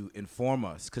inform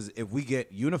us. Because if we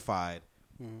get unified,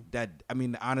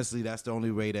 honestly, that's the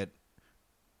only way that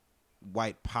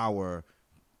white power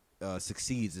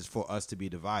succeeds, is for us to be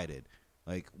divided.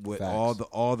 Like with Facts.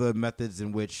 all the methods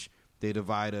in which they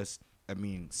divide us,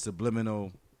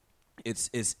 subliminal,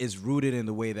 it's rooted in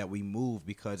the way that we move,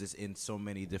 because it's in so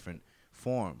many different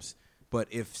forms. But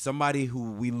if somebody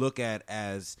who we look at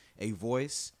as a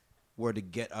voice were to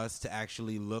get us to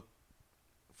actually look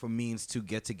for means to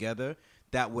get together,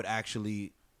 that would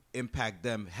actually impact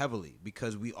them heavily,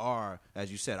 because we are,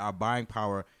 as you said, our buying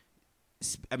power.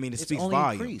 It It's speaks only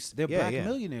volume. increased. They're black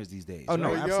millionaires these days. Oh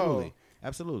no, Yo, absolutely.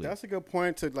 Absolutely. That's a good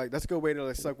point that's a good way to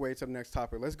segue to the next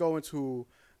topic. Let's go into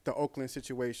the Oakland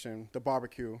situation, the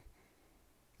barbecue.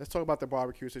 Let's talk about the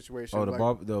barbecue situation.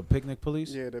 Oh, the picnic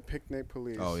police? Yeah, the picnic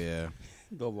police. Oh yeah.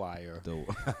 The liar.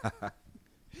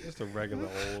 Just a regular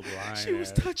old lying. She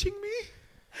was ass. touching me.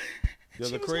 Yo,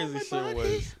 She the was crazy on my shit body.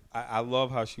 was, I love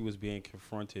how she was being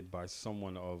confronted by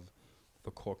someone of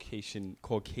the Caucasian.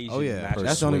 Oh yeah. national-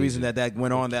 That's the only reason that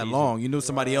went on that Caucasian. long. You knew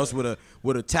somebody else would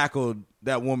have tackled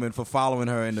that woman for following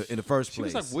her in the first She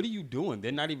place. was like, "What are you doing?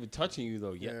 They're not even touching you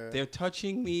though. Yeah. They're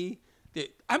touching me.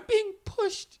 I'm being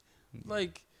pushed.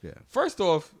 Like, Yeah. First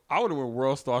off, I would have went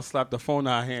World Star, slapped the phone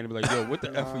out of her hand, and be like, "Yo, what the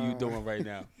f are you doing right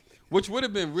now?" Which would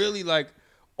have been really like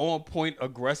on point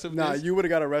aggressiveness. Nah, you would have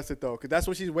got arrested though, because that's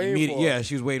what she's waiting for. Yeah,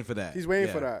 she was waiting for that. She's waiting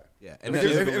Yeah. for that. Yeah. And And if, that's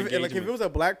if, civil if, like, if engagement. it was a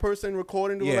black person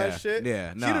recording doing Yeah, that shit,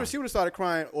 yeah, she nah. would have started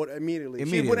crying immediately. She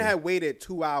Immediately. wouldn't have waited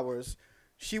 2 hours.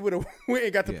 She would have went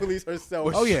and got the Yeah. police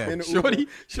herself. Oh, yeah. in the Uber.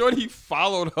 Shorty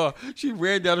followed her. She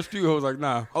ran down the street. I was like,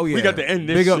 "Nah, Oh, we yeah. got to end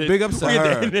this Big up- shit. big ups to We got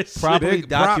her. end this shit." Properly Big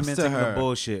props to documenting her. the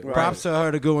bullshit. Right. Props to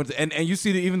her to go into, and you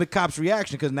see even the cop's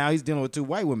reaction, because now he's dealing with 2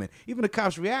 white women. Even the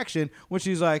cop's reaction when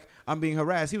she's like, "I'm being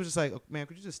harassed," he was just like, "Oh, man,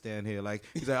 could you just stand here?" Like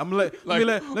he's like, let me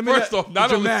let First off,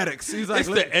 not only dramatics. He's like, it's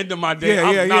the end of my day.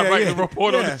 I'm not writing a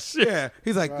report on this shit. Yeah,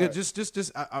 he's like, Right. just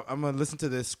I'm gonna listen to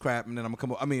this crap, and then I'm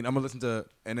gonna come. I'm gonna listen to,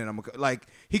 and then I'm gonna like.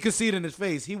 He could see it in his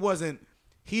face. He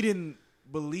didn't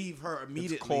believe her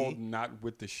immediately. It's called not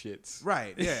with the shits.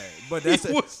 Right. Yeah. But that's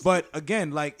He was- but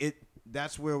again, like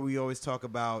that's where we always talk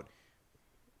about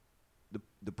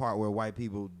the part where white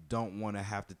people don't want to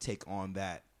have to take on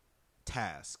that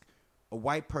task. A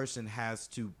white person has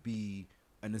to be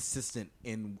an assistant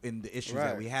in the issues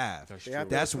that Right. we have. That's They have true.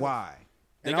 to- That's why.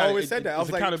 And They I got- always said that. I it's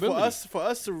was like, accountability. for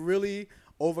us to really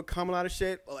overcome a lot of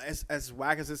shit, as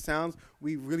whack as it sounds,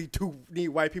 we really do need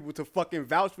white people to fucking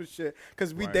vouch for shit,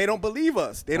 because they don't believe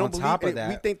us. They On don't top believe of it.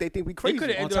 We that- think they think we It crazy. could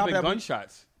have On ended top up in of that,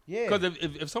 gunshots. Yeah. Because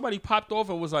if somebody popped off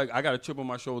and was like, "I got a chip on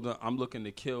my shoulder. I'm looking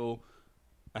to kill."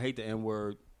 I hate the N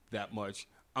word that much.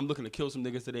 I'm looking to kill some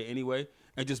niggas today anyway,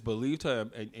 and just believed her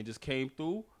and just came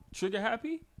through trigger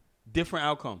happy. Different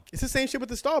outcome. It's the same shit with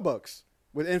the Starbucks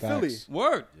in Philly. Facts.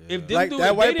 Word. If them Like dude,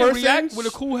 that if white they didn't person, react with a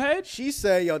cool head, She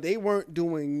said, "Yo, they weren't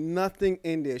doing nothing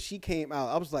in there." She came out.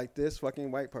 I was like, "This fucking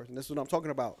white person. This is what I'm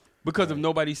talking about." because if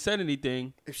nobody said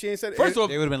anything. If she ain't said, First off,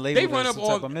 They would've been they labeled run as up some all.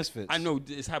 type of misfits. I know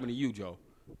it's happening to you, Joe,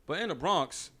 but in the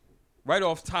Bronx, right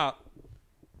off top,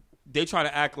 they try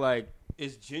to act like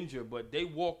is Ginger, but they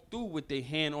walk through with their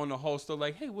hand on the holster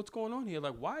like, hey, what's going on here?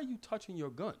 Like, why are you touching your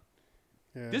gun?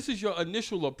 Yeah. This is your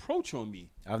initial approach on me.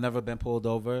 I've never been pulled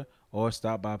over or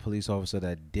stopped by a police officer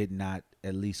that did not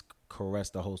at least caress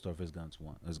the holster of his gun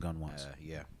once.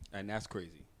 Yeah. And that's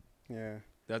crazy. Yeah.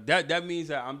 That means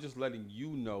that I'm just letting you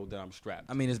know that I'm strapped.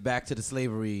 I mean, it's back to the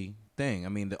slavery thing. I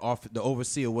mean, the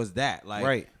overseer was that. Like,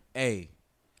 Right. Hey,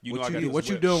 You know I what got you this what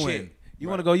you whip. doing? Shit. You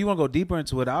want to go deeper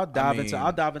into it? I'll dive mean,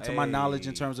 into my knowledge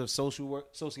in hey. terms of social work,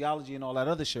 sociology, and all that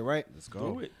other shit. Right? Let's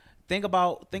go. Do it. Think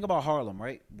about Harlem,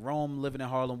 right? Rome, living in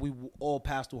Harlem, we all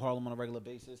pass through Harlem on a regular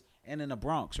basis, and in the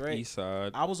Bronx, right? East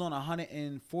side. I was on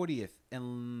 140th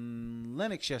in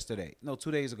Lenox yesterday,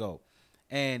 2 days ago,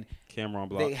 and Cameron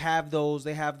Block. they have those.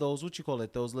 What you call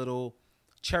it? Those little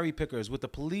cherry pickers with the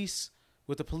police.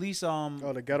 Oh,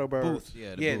 the ghetto birds. Booth.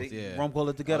 Yeah, the booth, yeah. Rome call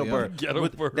it the ghetto Oh, yeah. bird. Ghetto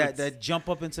With birds. that jump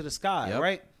up into the sky, Yep.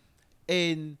 right?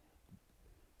 In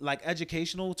like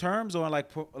educational terms or like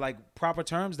proper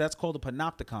terms, that's called a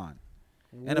panopticon.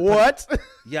 And What?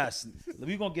 Yes,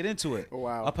 we're gonna get into it.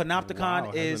 Wow. A panopticon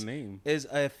Wow, it has a name. is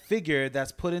a figure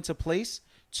that's put into place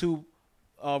to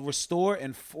restore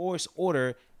and force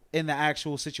order in the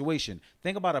actual situation.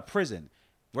 Think about a prison,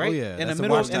 right? Oh, yeah. In That's the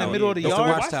middle of the That's yard.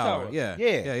 the watchtower. Yeah.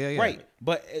 Yeah, right.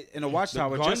 But in a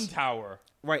watchtower, the gun just tower.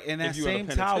 right in that if you in a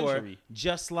same tower, penitentiary.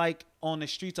 just like on the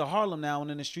streets of Harlem now and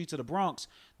in the streets of the Bronx,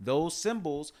 those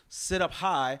symbols sit up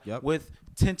high Yep. with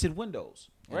tinted windows.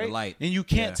 And Right, the light. and you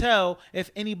can't Yeah. tell if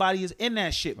anybody is in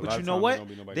that shit. A But lot you of know times what? there don't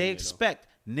be nobody They in there, though. expect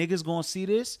niggas gonna see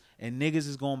this and niggas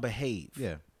is gonna behave.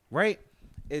 Yeah. Right?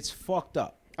 It's fucked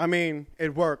up. I mean,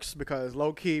 it works because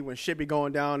low key, when shit be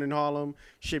going down in Harlem,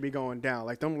 shit be going down.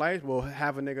 Like them lights will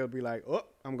have a nigga be like, "Oh,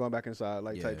 I'm going back inside,"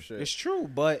 like Yeah. type shit. It's true,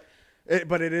 but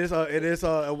But it is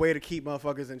a way to keep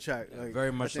motherfuckers in check. Like,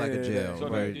 Very much at the like a end of the day. jail. So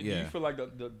Right, do yeah. you feel like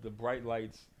the bright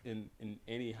lights in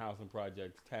any housing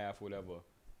project, TAF, whatever,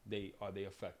 they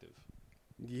effective?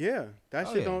 Yeah, that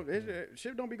Oh, shit yeah. don't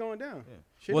shit don't be going down.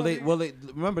 Shit Well, don't they be-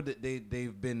 remember that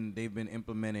they've been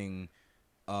implementing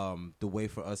the way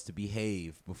for us to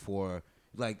behave before.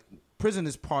 Like prison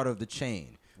is part of the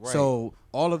chain. Right. So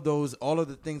all of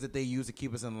the things that they use to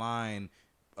keep us in line,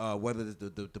 whether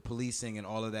the policing and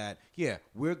all of that, yeah,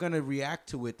 we're gonna react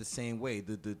to it the same way.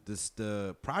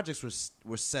 The projects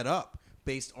were set up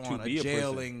based on be a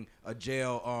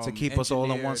jail To keep us all in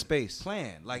one engineered space.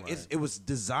 plan. Like Right. it was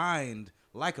designed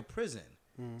like a prison.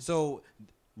 So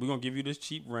We're gonna give you this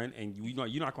cheap rent, and you're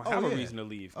not gonna Oh, have a yeah. reason to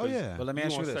leave. Oh, yeah. But let me you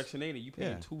ask you on this. Section 8, and you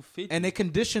paying Yeah. $250. and they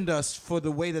conditioned us for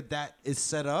the way that is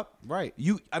set up. Right.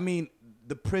 I mean,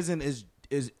 the prison is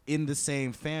in the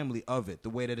same family of it, the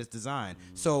way that it's designed.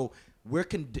 So we're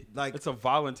it's a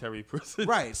voluntary prison.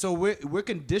 right. So we're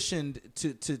conditioned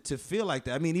to feel like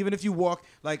that. I mean, even if you walk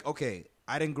like, okay,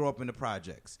 I didn't grow up in the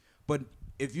projects, but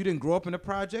if you didn't grow up in the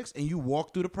projects and you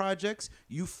walk through the projects,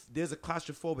 there's a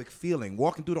claustrophobic feeling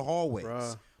walking through the hallways.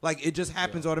 Bruh. Like it just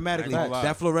happens automatically. I ain't gonna lie.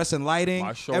 That fluorescent lighting,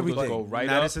 My shoulders everything. go right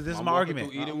Now, up. this is I'm my walking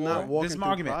argument. through Eden I'm not Wall. walking This is my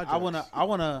through argument. I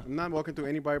wanna I'm not walking through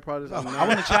anybody projects. I'm I not.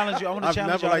 wanna challenge you. I wanna I've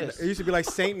challenge never you. like This. it used to be like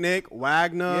Saint Nick,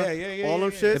 Wagner, Yeah, all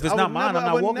them yeah. shits. If it's I not would mine, never, I'm not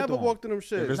I would walking never through walk through them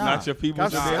shits. If it's Nah. not your people,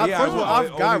 That's just the be- thing. yeah, First of all,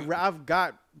 only- I've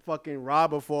got fucking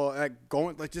robbed before, like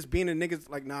going, like just being a niggas,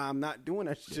 like nah, I'm not doing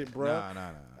that shit, bro.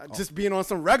 Nah. Just being on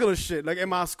some regular shit, like in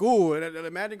my school.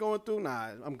 Imagine going through. Nah,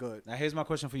 I'm good. Now here's my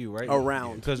question for you, right?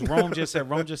 Around. Because Rome just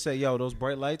said, yo, those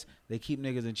bright lights, they keep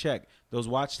niggas in check. Those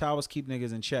watchtowers keep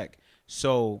niggas in check.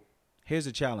 So here's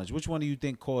a challenge. Which one do you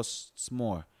think costs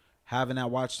more? Having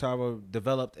that watchtower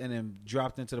developed and then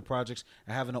dropped into the projects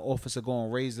and having an officer go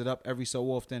and raise it up every so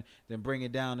often, then bring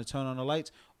it down and turn on the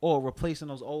lights, or replacing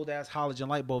those old ass halogen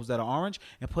light bulbs that are orange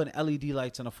and putting LED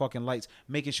lights in the fucking lights,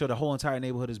 making sure the whole entire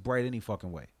neighborhood is bright any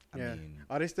fucking way. Yeah. mean,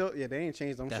 Are they still? Yeah, they ain't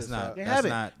changed them. that's shits not- up. They That's haven't.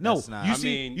 not- No, that's not- you I see,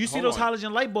 mean, you see hold those on.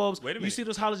 halogen light bulbs. Wait a You minute. see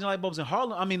those halogen light bulbs in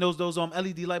Harlem. I mean, those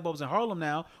LED light bulbs in Harlem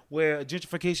now, where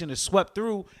gentrification is swept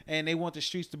through, and they want the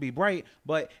streets to be bright.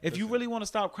 But if you really want to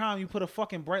stop crime, you put a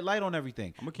fucking bright light on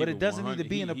everything. I'ma keep But it it doesn't need to 100.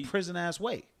 be in a He- prison ass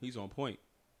way. He's on point.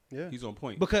 Yeah. He's on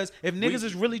point. Because if niggas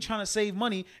is really trying to save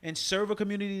money and serve a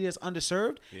community that's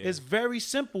underserved, Yeah. it's very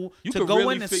simple You to could go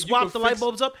really in and fi- you swap could the light fix-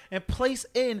 bulbs up and place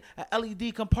in an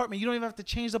LED compartment. You don't even have to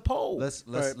change the pole. Let's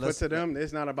But to them,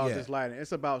 it's not about yeah. just lighting.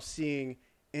 It's about seeing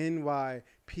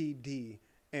NYPD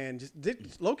and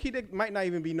just low key. There might not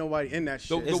even be nobody in that The,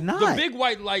 shit. It's the, not. the big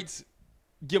white lights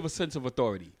give a sense of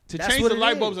authority. To That's change what the it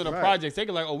light is. bulbs in the Right. projects, they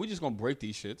can like, oh, we just gonna break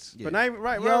these shits. Yeah. But not even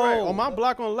right. Yo. On my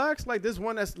block on Lex, like this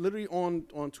one that's literally on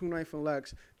 29th and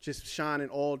Lex, just shining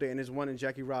all day, and there's one in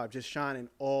Jackie Rob, just shining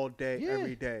all day, Yeah.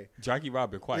 every day. Jackie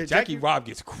Rob been quiet. Yeah, Jackie Jackie- Rob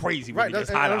gets crazy when Right, it that's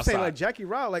gets hot and I'm outside. saying like Jackie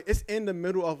Rob, like it's in the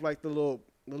middle of like the little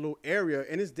little area,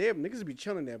 and it's there. Niggas be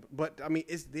chilling there, but I mean,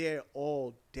 it's there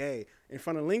all day in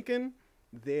front of Lincoln.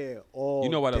 There all. You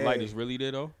know why the day. light is really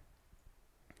there though?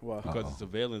 Well, Because the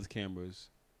surveillance cameras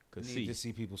could Need see. to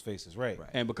see people's faces, right?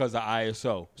 And because of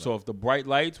ISO. So if the bright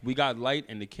lights, we got light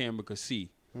and the camera could see.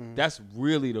 That's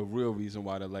really the real reason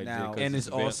why the light. Now- there, 'cause And the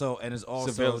it's also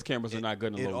surveillance cameras are not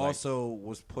good in It low light. also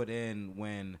was put in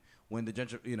when the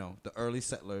the early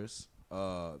settlers, the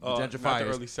not the gentrifiers,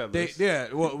 early settlers.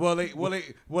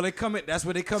 they come in. That's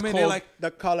where they come It's in. They're called like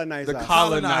the colonizers. the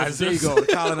colonizers. There you go, the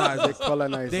colonizers.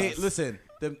 colonizers. They listen.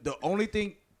 The only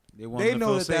thing They, want they them to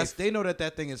know feel that safe. they know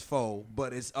that thing is faux,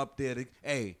 but it's up there.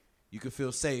 Hey, you can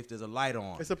feel safe. There's a light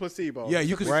on. It's a placebo. Yeah,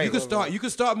 you can Right. you can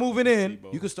start moving in.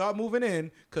 Placebo. You can start moving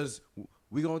in because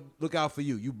we gonna look out for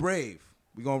you. You brave.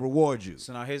 We gonna reward you.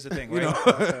 So now here's the thing, You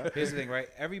right? Here's the thing, right?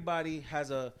 Everybody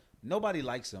has nobody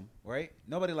likes them, right?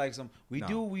 Nobody likes them. We No.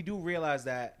 do realize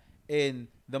that in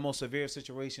the most severe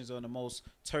situations or in the most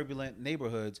turbulent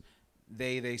neighborhoods,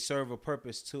 they serve a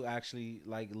purpose to actually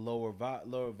like lower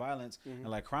violence and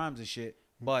like crimes and shit.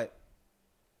 But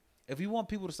if we want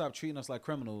people to stop treating us like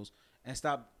criminals and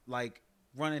stop like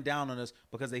running down on us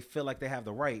because they feel like they have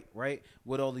the right,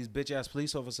 with all these bitch ass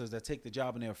police officers that take the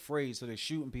job and they're afraid, so they're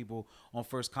shooting people on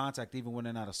first contact even when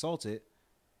they're not assaulted.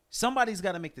 Somebody's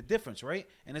got to make the difference, right?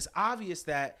 And it's obvious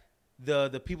that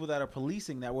the people that are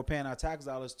policing, that we're paying our tax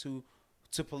dollars to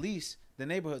police the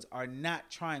neighborhoods, are not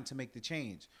trying to make the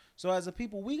change. So as a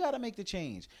people, we got to make the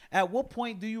change. At what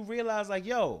point do you realize, like,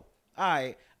 yo, all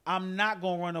right, I'm not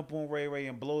gonna run up on Ray Ray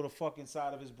and blow the fucking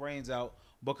side of his brains out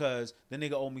because the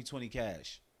nigga owe me 20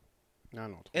 cash? I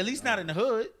know. At least not in the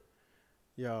hood.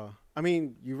 Yeah, I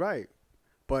mean, you're right,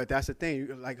 but that's the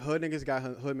thing. Like hood niggas got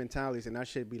hood mentalities, and that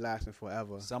shit be lasting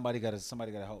forever. Somebody gotta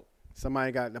help.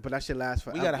 Somebody got, but that shit lasts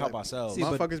forever. We gotta help ourselves. See,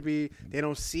 but- Motherfuckers they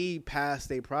don't see past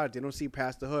their project. They don't see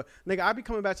past the hood. Nigga, I be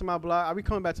coming back to my block. I be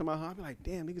coming back to my hood. I be like,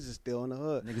 damn, niggas is still in the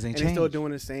hood. Niggas ain't and they still changed.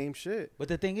 doing the same shit. But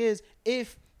the thing is,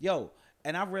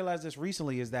 and I've realized this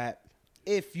recently, is that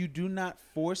if you do not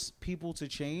force people to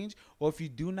change, or if you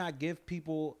do not give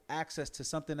people access to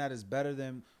something that is better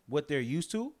than what they're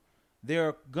used to,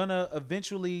 they're gonna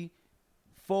eventually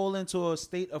fall into a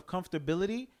state of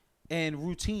comfortability and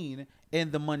routine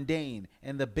and the mundane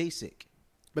and the basic.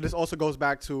 But this also goes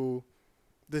back to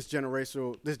this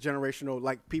generational,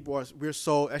 like we're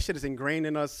so, that shit is ingrained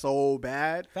in us so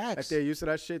bad. Facts. That they're used to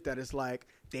that shit that it's like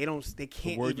they can't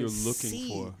The word even you're looking see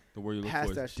for. The word you're past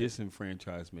looking for that is shit.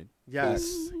 disenfranchisement.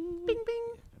 Yes. Bing bing.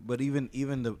 But even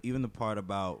the part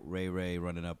about Ray Ray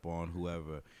running up on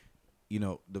whoever,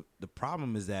 the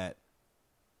problem is that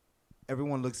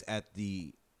everyone looks at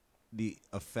the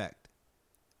effect,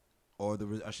 or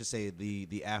I should say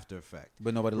the after effect.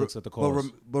 But nobody looks at the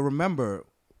cause. But remember,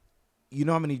 you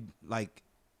know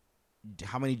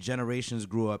how many generations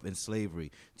grew up in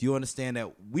slavery? Do you understand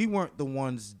that we weren't the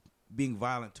ones being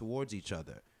violent towards each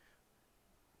other?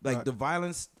 Like Right. the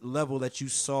violence level that you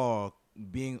saw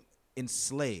being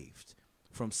enslaved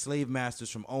from slave masters,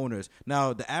 from owners.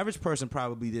 Now, the average person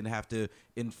probably didn't have to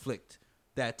inflict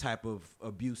that type of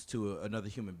abuse to another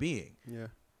human being. Yeah.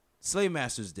 Slave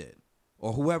masters did,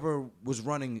 or whoever was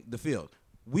running the field.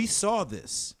 We saw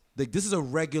this. Like, this is a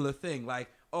regular thing. Like,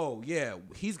 oh yeah,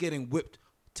 he's getting whipped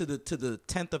to the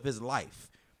 10th of his life.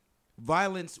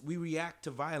 Violence, we react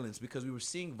to violence because we were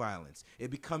seeing violence. It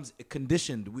becomes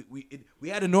conditioned. We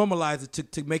had to normalize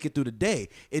it to make it through the day.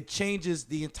 It changes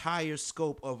the entire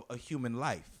scope of a human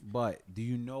life. But do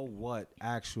you know what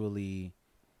actually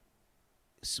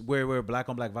where black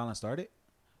on black violence started?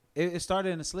 It started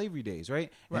in the slavery days,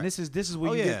 right? Right. And this is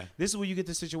where Oh, you yeah. get this is where you get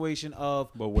the situation of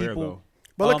But where, people, though?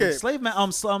 But look at- slave man, Well,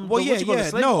 what yeah, you call it, yeah,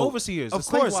 slave no. overseers, Of the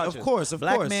slave course, of watchers. course, of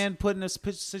black course. man put in a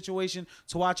situation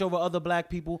to watch over other black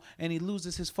people, and he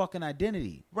loses his fucking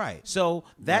identity. Right. So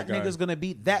that My guy. nigga's gonna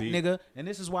beat that Be- nigga, and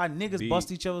this is why niggas Be-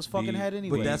 bust each other's fucking be- head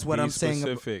anyway. But that's what Be I'm saying.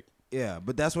 Specific. Yeah,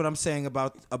 but that's what I'm saying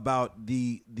about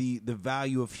the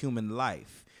value of human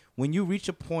life. When you reach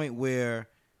a point where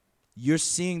you're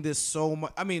seeing this so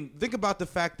much, I mean, think about the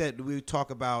fact that we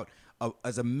talk about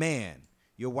as a man,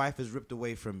 your wife is ripped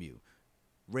away from you,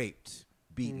 raped,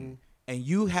 beaten, and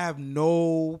you have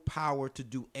no power to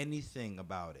do anything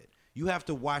about it. You have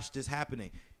to watch this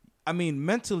happening. I mean,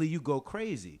 mentally you go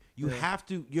crazy. You have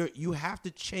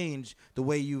to change the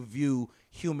way you view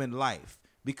human life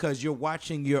because you're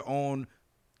watching your own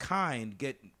kind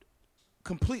get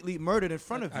completely murdered in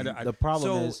front of you. The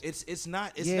problem so is- it's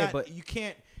not but you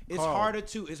can't. It's Carl. harder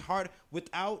to. It's hard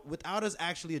without us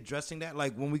actually addressing that.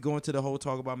 Like when we go into the whole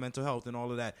talk about mental health and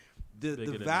all of that, the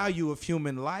Bigger than value of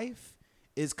human life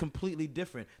is completely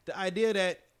different. The idea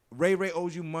that Ray Ray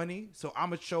owes you money, so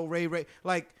I'm gonna show Ray Ray.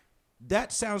 Like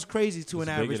That sounds crazy to It's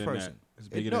an bigger average than person. that. It's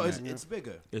bigger than that. It's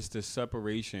bigger. It's the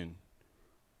separation.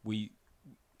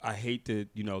 I hate the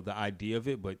idea of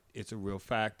it, but it's a real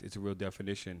fact. It's a real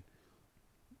definition.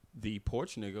 The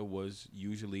porch nigga was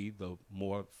usually the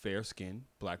more fair-skinned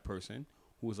black person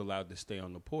who was allowed to stay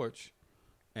on the porch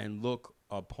and look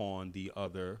upon the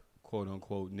other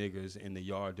quote-unquote niggas in the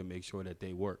yard to make sure that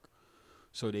they work.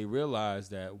 So they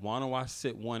realized that why don't I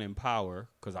sit one in power,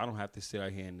 because I don't have to sit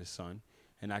out here in the sun,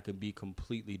 and I can be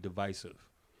completely divisive.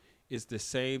 It's the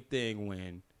same thing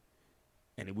when,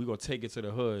 and we're going to take it to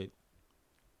the hood,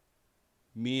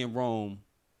 me and Rome,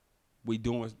 we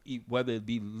doing, whether it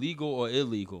be legal or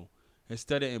illegal,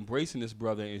 instead of embracing this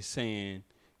brother and saying,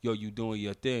 yo, you doing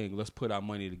your thing, let's put our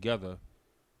money together.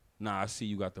 Nah, I see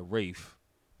you got the Wraith.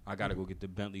 I got to go get the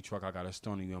Bentley truck. I got a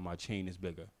stone you on my chain is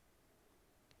bigger.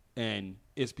 And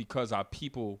it's because our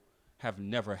people have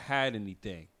never had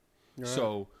anything. Right.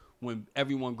 So when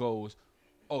everyone goes,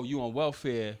 oh, you on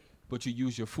welfare, but you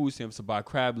use your food stamps to buy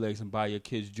crab legs and buy your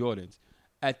kids Jordans.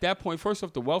 At that point, first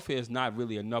off, the welfare is not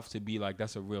really enough to be like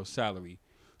that's a real salary.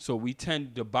 So we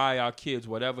tend to buy our kids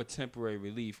whatever temporary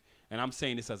relief. And I'm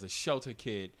saying this as a shelter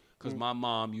kid because my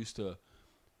mom used to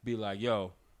be like,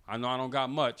 yo, I know I don't got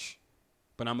much,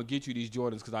 but I'm going to get you these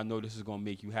Jordans because I know this is going to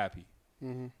make you happy.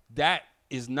 Mm-hmm. That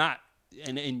is not,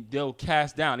 and they'll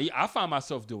cast down. I find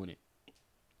myself doing it.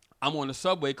 I'm on the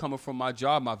subway coming from my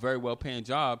job, my very well-paying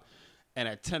job, and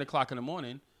at 10 o'clock in the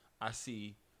morning, I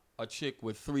see a chick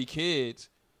with 3 kids.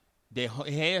 Their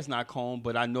hair's not combed,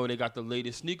 but I know they got the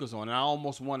latest sneakers on. And I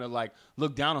almost want to, like,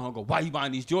 look down on her and go, why are you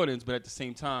buying these Jordans? But at the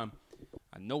same time,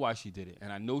 I know why she did it.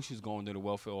 And I know she's going to the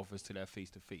welfare office to that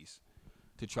face-to-face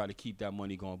to try to keep that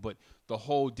money going. But the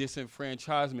whole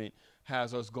disenfranchisement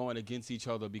has us going against each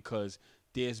other because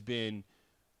there's been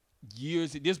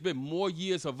more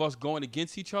years of us going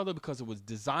against each other because it was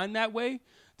designed that way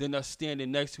than us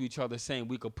standing next to each other saying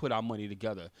we could put our money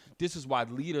together. This is why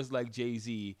leaders like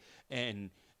Jay-Z and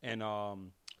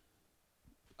I'm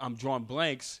drawing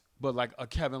blanks, but like a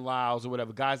Kevin Lyles or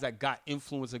whatever, guys that got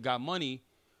influence and got money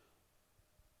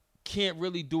can't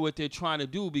really do what they're trying to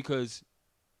do because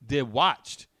they're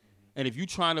watched. And if you're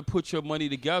trying to put your money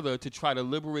together to try to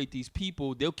liberate these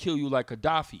people, they'll kill you like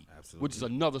Gaddafi, which is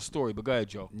another story. But go ahead,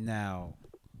 Joe. Now,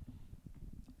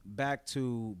 back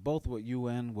to both what you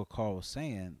and what Carl was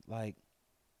saying, like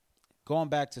going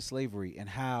back to slavery and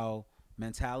how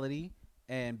mentality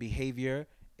and behavior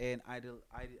and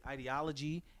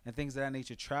ideology and things of that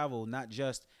nature travel, not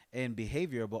just in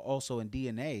behavior, but also in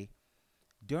DNA.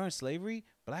 During slavery,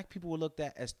 black people were looked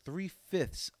at as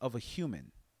 3/5 of a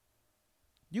human.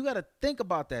 You got to think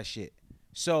about that shit.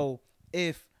 So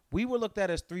if we were looked at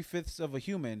as 3/5 of a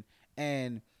human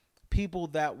and people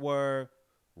that were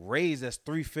raised as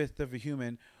 3/5 of a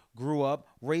human grew up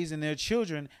raising their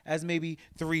children as maybe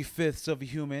 3/5 of a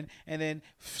human, and then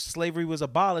slavery was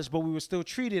abolished, but we were still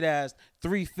treated as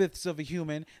 3/5 of a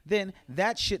human, then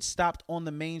that shit stopped on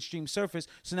the mainstream surface.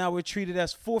 So now we're treated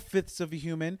as 4/5 of a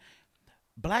human.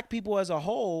 Black people as a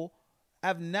whole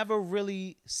have never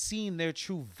really seen their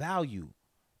true value.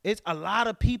 It's a lot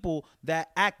of people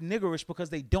that act niggerish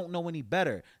because they don't know any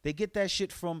better. They get that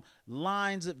shit from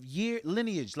lines of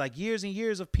lineage, like years and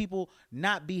years of people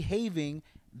not behaving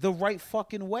the right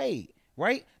fucking way,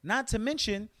 right? Not to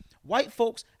mention, white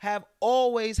folks have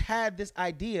always had this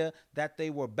idea that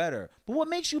they were better. But what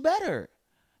makes you better?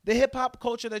 The hip hop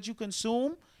culture that you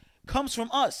consume comes from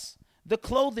us. The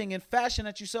clothing and fashion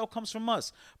that you sell comes from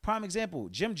us. Prime example,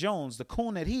 Jim Jones, the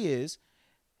coon that he is,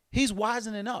 he's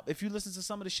wisening up. If you listen to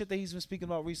some of the shit that he's been speaking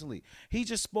about recently, he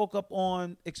just spoke up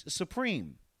on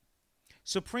Supreme.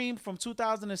 Supreme from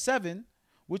 2007,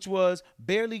 which was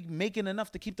barely making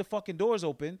enough to keep the fucking doors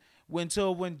open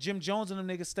until when Jim Jones and them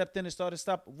niggas stepped in and started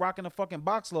stop rocking the fucking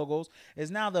box logos, is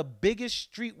now the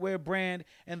biggest streetwear brand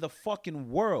in the fucking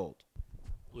world.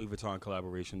 Louis Vuitton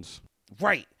collaborations.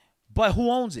 Right. But who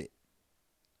owns it?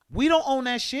 We don't own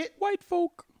that shit. White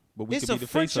folk. But we could be the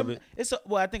face of it.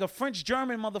 I think a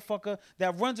French-German motherfucker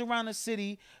that runs around the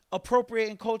city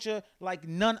appropriating culture like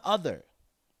none other.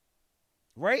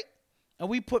 Right? And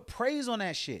we put praise on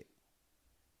that shit.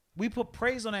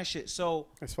 So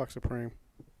It's fuck Supreme.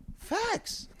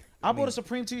 facts. I bought a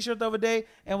Supreme t-shirt the other day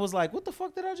and was like, what the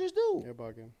fuck did I just do? You're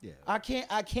bugging. Yeah. I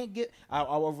can't get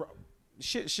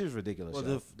shit is ridiculous. Well,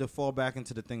 yo. to fall back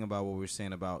into the thing about what we were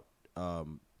saying about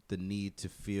the need to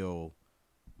feel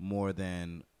more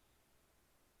than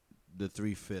the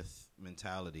 3/5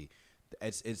 mentality.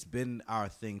 It's been our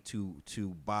thing to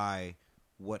buy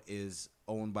what is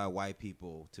owned by white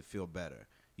people to feel better.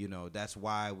 You know, that's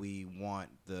why we want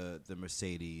the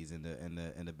Mercedes and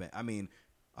the I mean,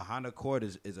 a Honda Accord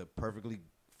is a perfectly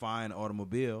fine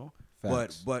automobile.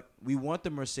 Facts. But we want the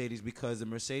Mercedes because the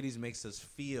Mercedes makes us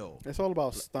feel. It's all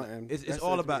about stunting. It's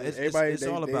all about it's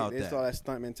all about It's that. all that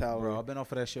stunt mentality. Bro, I've been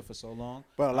off of that shit for so long.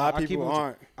 But a lot of I keep people it with you.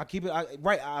 aren't. I keep it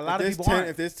right. A lot of there's people 10 aren't.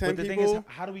 if there's 10 but the thing people- is,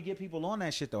 how do we get people on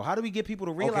that shit though? How do we get people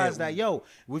to realize that yo,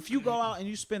 if you go out and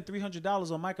you spend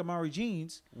 $300 on Mike Amari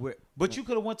jeans, but you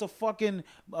could have went to fucking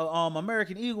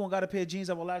American Eagle and got a pair of jeans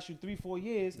that will last you 3-4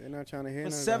 years They're not trying to hear for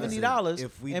none of that. $70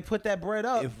 If we- and put that bread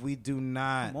up. If we do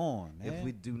not, Come on, man. if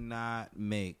we do not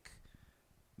make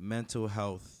mental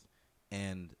health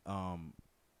and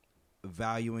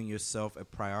valuing yourself a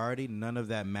priority, none of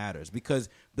that matters. Because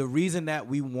the reason that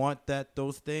we want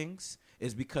those things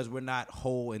is because we're not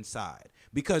whole inside.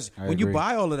 Because I when you agree.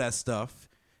 buy all of that stuff,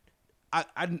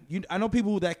 I know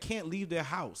people that can't leave their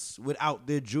house without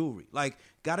their jewelry. Like,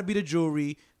 gotta be the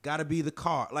jewelry, gotta be the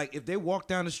car. Like, if they walk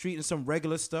down the street in some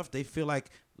regular stuff, they feel like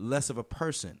less of a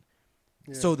person.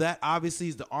 Yeah. So that obviously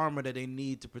is the armor that they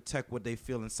need to protect what they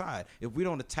feel inside. If we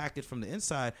don't attack it from the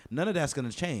inside, none of that's going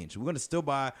to change. We're going to still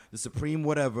buy the Supreme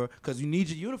whatever because you need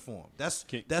your uniform. That's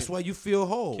why you feel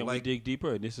whole. Can like, we dig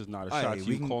deeper? And this is not a Aye, shot to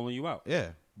we you can- calling you out. yeah.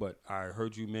 But I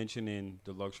heard you mentioning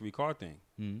the luxury car thing.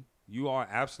 Mm-hmm. You are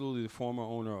absolutely the former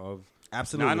owner of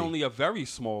Absolutely. not only a very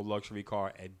small luxury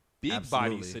car, a big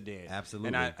body Absolutely. sedan.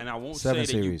 Absolutely. And I won't 7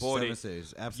 say that you Series. bought 7 it.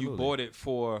 Series. Absolutely. You bought it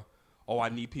for, I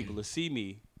need people to see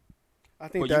me. I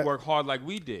think But that you work hard like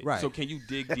we did. Right. So can you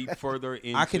dig deep further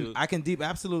into I can deep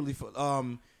absolutely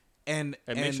and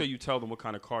make sure you tell them what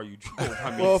kind of car you drove. I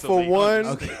mean, well, so for they one,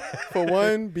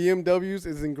 understand. BMWs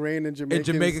is ingrained in Jamaican in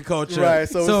Jamaican culture, right?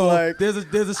 So, it's like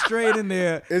there's a strain in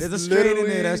there. It's There's a strain in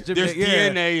there that's There's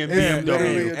Jamaican. DNA in It's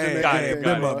literally BMW. a Jamaican Got thing, it.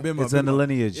 Got bro. it. Bimba, It's in the Bimba.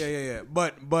 lineage. Yeah.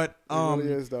 But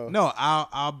really is, though. no,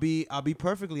 I'll be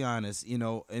perfectly honest. You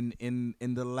know, within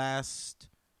the last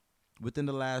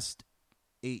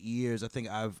 8 years, I think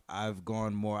I've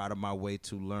gone more out of my way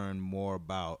to learn more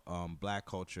about black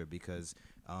culture because,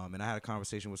 and I had a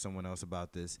conversation with someone else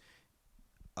about this.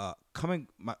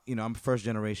 I'm first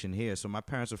generation here, so my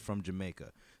parents are from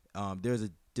Jamaica. There's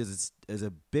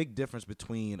a big difference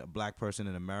between a black person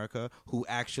in America who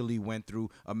actually went through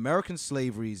American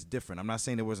slavery is different. I'm not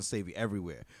saying there wasn't slavery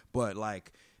everywhere, but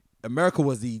like America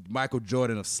was the Michael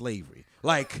Jordan of slavery.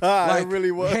 Like it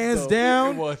really was, hands though.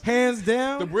 down, It was. hands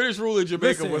down. The British rule in Jamaica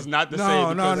Listen, was not the no,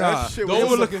 same. no, because no. that shit Those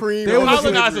was were supreme. they were looking-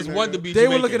 colonizers slavery, wanted to nigga. be They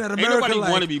were Jamaican. looking at Ain't America nobody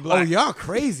like, want to be oh, black. y'all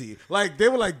crazy. Like, they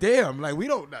were like, damn. Like, we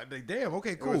don't, like, damn,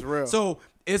 okay, cool. was real. So,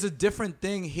 it's a different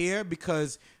thing here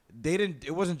because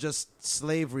it wasn't just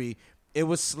slavery. It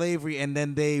was slavery, and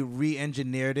then they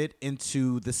re-engineered it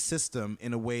into the system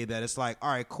in a way that it's like,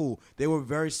 all right, cool. They were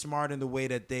very smart in the way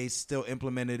that they still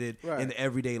implemented it Right. in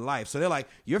everyday life. So, they're like,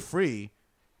 you're free,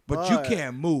 but you But-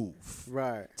 can't move.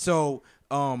 right. So,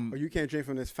 Or you can't drink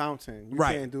from this fountain. You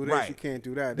Right, can't do this. right. You can't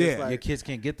do that. Yeah. It's Your like, kids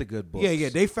can't get the good books. yeah,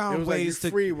 they it found was like you're ways to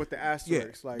free with the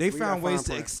asterisks. Like they we found got ways fine to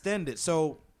print. extend it.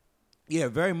 So, yeah,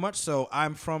 very much so.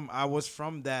 I was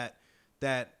from that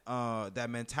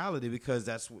mentality because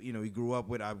that's we grew up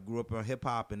with. I grew up on hip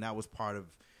hop, and that was part of.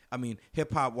 I mean,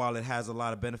 hip hop, while it has a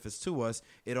lot of benefits to us,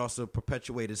 it also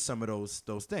perpetuated some of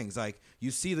those things. Like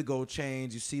you see the gold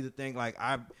chains, you see the thing. Like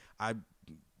I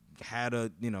had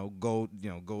a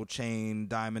gold chain,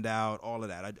 diamond out, all of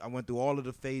that. I went through all of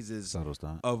the phases Subtle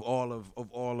stunt. of all of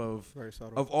Very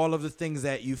subtle. of all of the things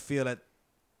that you feel that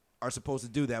are supposed to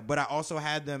do that. But I also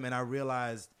had them, and I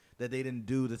realized that they didn't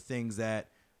do the things that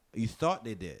you thought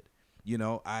they did. You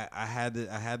know, I had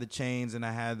the chains and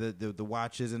I had the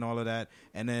watches and all of that,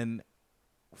 and then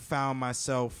found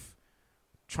myself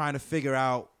trying to figure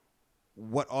out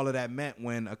what all of that meant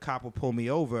when a cop would pull me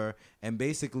over and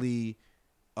basically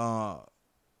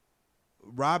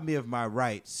rob me of my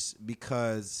rights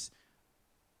because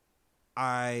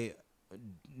I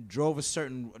drove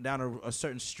down a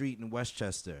certain street in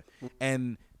Westchester,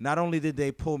 and not only did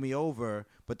they pull me over,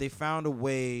 but they found a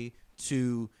way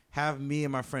to have me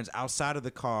and my friends outside of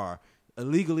the car,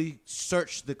 illegally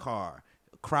search the car,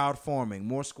 crowd forming,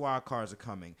 more squad cars are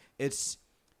coming.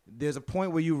 There's a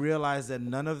point where you realize that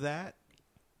none of that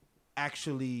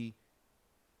actually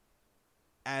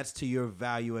adds to your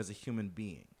value as a human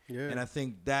being. Yeah. And I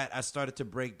think that I started to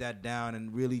break that down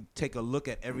and really take a look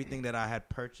at everything that I had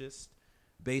purchased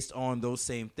based on those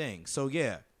same things. So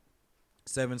yeah,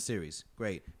 7 Series,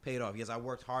 great, paid off. Yes, I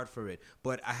worked hard for it,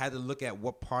 but I had to look at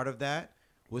what part of that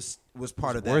was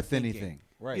part of that worth thinking. anything,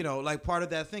 right? You know, like part of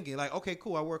that thinking, like, okay,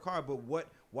 cool, I work hard, but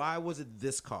why was it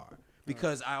this car?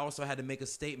 Because I also had to make a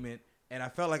statement, and I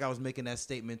felt like I was making that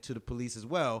statement to the police as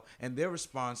well, and their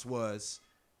response was,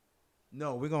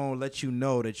 no, we're gonna let you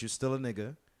know that you're still a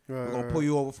nigga. We're gonna pull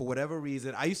you over for whatever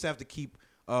reason. I used to have to keep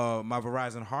my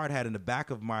Verizon hard hat in the back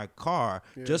of my car,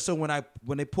 Yeah. just so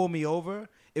when they pull me over,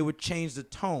 it would change the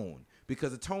tone,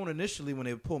 because the tone initially when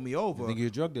they would pull me over, You think you're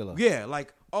a drug dealer? yeah,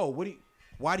 like, oh,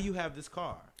 why do you have this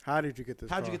car? How did you get this?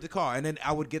 How'd you get the car? And then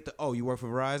I would get oh, you work for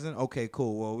Verizon? Okay,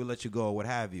 cool. Well, we'll let you go, or what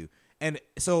have you. And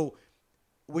so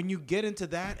when you get into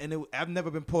that, and I've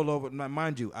never been pulled over.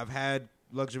 Mind you, I've had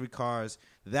luxury cars.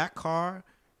 That car,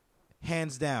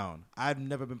 hands down, I've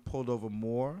never been pulled over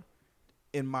more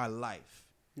in my life.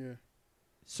 Yeah.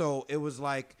 So it was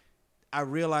like, I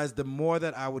realized the more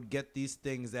that I would get these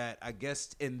things that I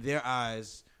guess in their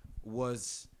eyes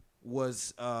was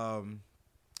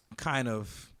kind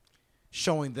of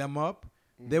showing them up,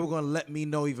 they were going to let me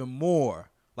know even more.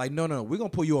 Like, no, we're going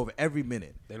to pull you over every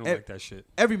minute. They don't like that shit.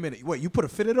 Every minute. Wait, you put a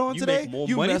fitted on You today? make more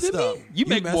You money messed than up. me? You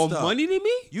make more messed up. money than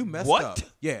me? You messed What? up.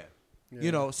 Yeah. Yeah.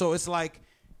 You know, so it's like,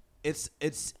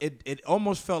 it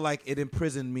almost felt like it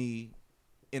imprisoned me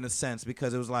in a sense,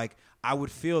 because it was like I would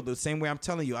feel the same way I'm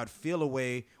telling you. I'd feel a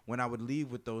way when I would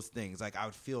leave with those things. Like I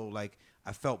would feel like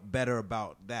I felt better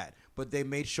about that. But they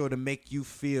made sure to make you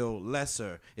feel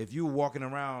lesser. If you were walking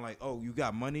around like, oh, you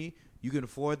got money, you can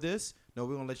afford this, no,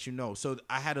 we're going to let you know. So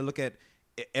I had to look at,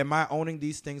 am I owning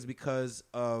these things because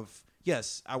of,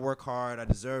 yes, I work hard, I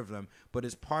deserve them, but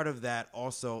it's part of that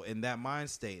also in that mind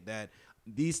state that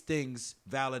these things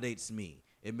validates me.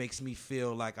 It makes me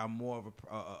feel like I'm more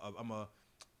of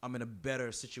I'm in a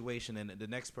better situation than the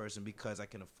next person because I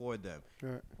can afford them.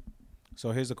 Right.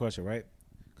 So here's the question, right?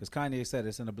 Because Kanye said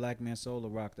it's in the black man's soul to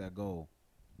rock that gold.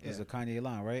 It's Yeah. a Kanye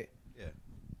line, right? Yeah.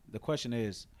 The question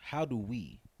is, how do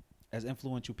we, as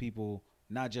influential people,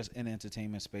 not just in the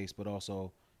entertainment space, but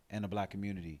also in the black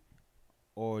community,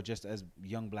 or just as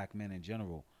young black men in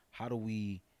general, how do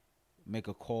we make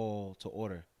a call to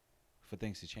order for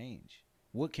things to change?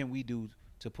 What can we do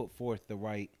to put forth the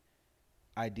right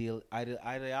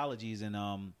ideologies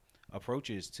and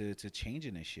approaches to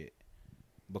changing this shit?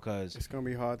 Because It's gonna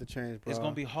be hard to change, bro. it's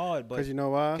gonna be hard, but Because you know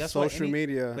why? guess what? Social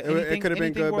media. but It anything- could have been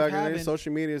anything good worth back in the day. having-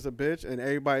 Social media is a bitch, and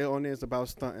everybody on there is about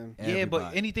stunting. yeah, but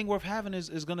Everybody. anything worth having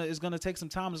is gonna take some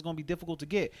time. It's gonna be difficult to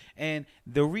get. And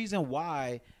the reason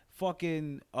why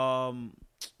fucking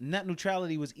net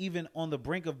neutrality was even on the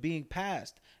brink of being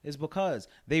passed is because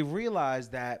they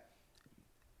realized that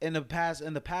in the past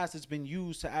it's been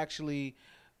used to actually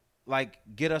like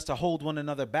get us to hold one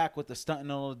another back with the stunting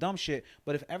and all the dumb shit.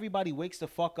 But if everybody wakes the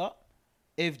fuck up,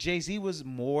 if Jay-Z was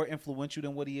more influential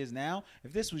than what he is now,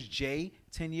 if this was Jay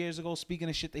 10 years ago speaking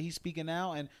the shit that he's speaking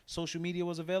now and social media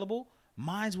was available,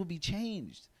 minds would be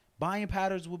changed. Buying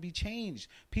patterns would be changed.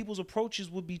 People's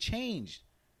approaches would be changed.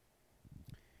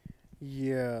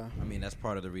 Yeah. I mean, that's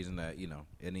part of the reason that, you know,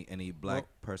 any black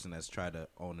person that's tried to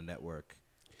own a network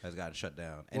has gotten shut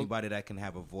down. Anybody that can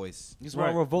have a voice. That's why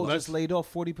Right. Revolt Let's- just laid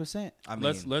off 40%. I mean,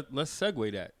 let's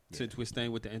segue that since we're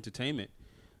staying with the entertainment.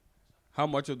 How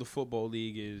much of the football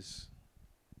league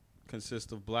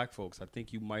consists of black folks? I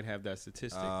think you might have that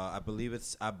statistic. I believe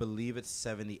it's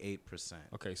 78%.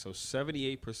 Okay, so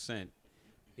 78%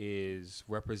 is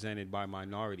represented by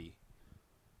minority.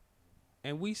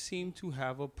 And we seem to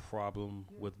have a problem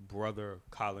with brother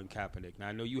Colin Kaepernick. Now,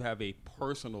 I know you have a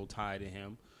personal tie to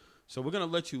him, so we're going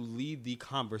to let you lead the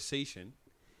conversation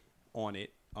on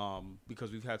it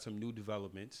because we've had some new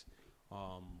developments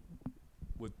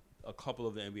with a couple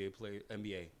of the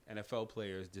NFL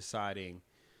players deciding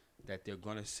that they're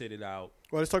going to sit it out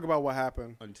Well, let's talk about what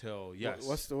happened. until, yes.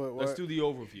 What's Let's do the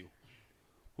overview.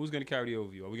 Who's going to carry the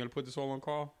overview? Are we going to put this all on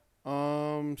Carl?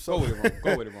 So Go with it, Rome.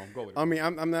 Go with it, Rome. Go with it. I mean,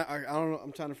 I'm not. I don't know.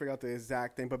 I'm trying to figure out the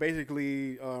exact thing, but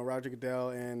basically, Roger Goodell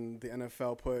and the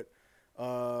NFL put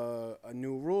a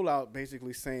new rule out,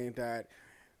 basically saying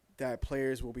that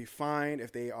players will be fined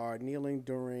if they are kneeling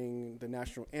during the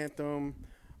national anthem,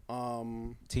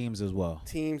 Teams as well.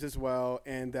 teams as well,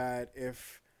 and that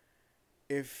if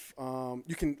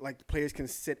you can, like, players can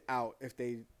sit out if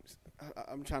they.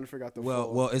 I'm trying to figure out the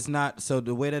Well, it's not. So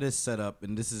the way that it's set up,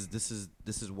 and this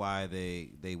is why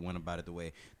they went about it the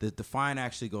way the fine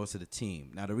actually goes to the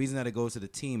team. Now, the reason that it goes to the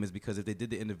team is because if they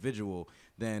did the individual,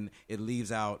 then it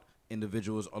leaves out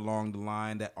individuals along the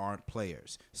line that aren't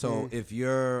players. So if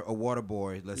you're a water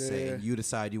boy, let's say, and you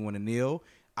decide you want to kneel,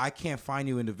 I can't fine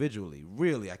you individually.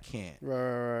 Really, I can't.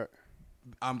 right.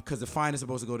 Because the fine is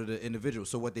supposed to go to the individual.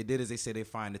 So what they did is they say they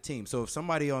fined the team. So if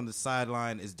somebody on the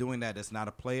sideline is doing that's not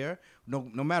a player, no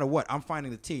matter what, I'm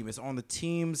finding the team. It's on the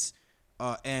team's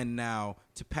end now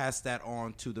to pass that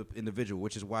on to the individual,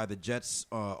 which is why the Jets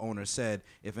owner said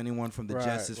if anyone from the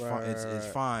Jets is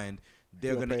fined,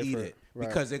 they're He'll going to pay eat for it it. Right.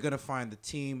 because they're going to find the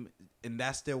team, and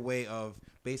that's their way of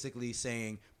basically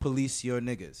saying police your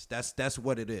niggas. That's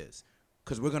what it is.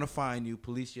 because we're gonna find you,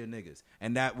 police your niggas.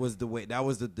 And that was the way. That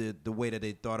was the way that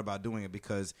they thought about doing it,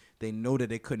 because they know that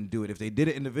they couldn't do it if they did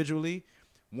it individually.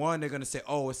 One, they're gonna say,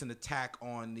 "Oh, it's an attack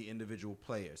on the individual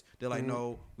players." They're like,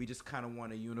 "No, we just kind of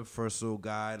want a universal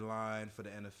guideline for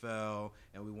the NFL,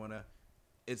 and we want to."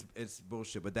 It's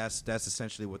bullshit, but that's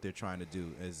essentially what they're trying to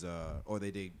do is, or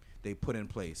they put in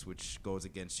place, which goes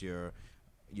against your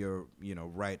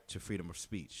right to freedom of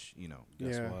speech.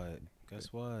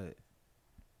 Guess what?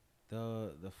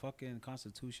 The fucking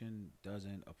Constitution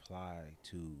doesn't apply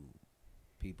to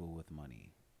people with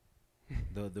money.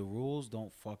 The rules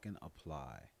don't fucking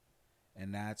apply,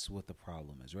 and that's what the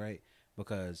problem is, right?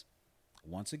 Because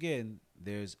once again,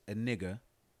 there's a nigga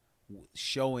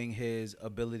showing his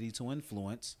ability to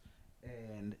influence,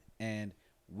 and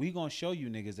we gonna show you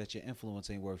niggas that your influence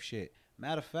ain't worth shit.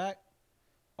 Matter of fact,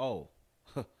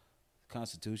 the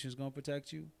Constitution's gonna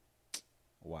protect you.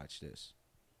 Watch this.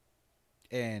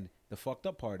 And the fucked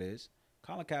up part is,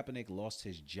 Colin Kaepernick lost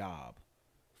his job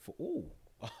for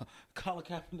Colin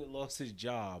Kaepernick lost his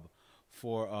job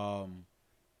for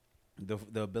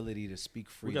the ability to speak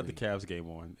freely. We got the Cavs game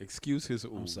on. Excuse his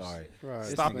ooze. I'm sorry. Right.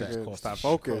 Stop This that. nigga's Stop. cost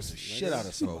Focus. the shit out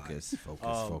of somebody.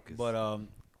 Focus. But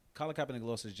Colin Kaepernick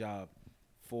lost his job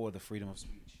for the freedom of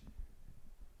speech,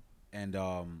 and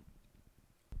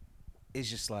it's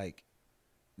just like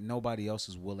nobody else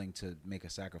is willing to make a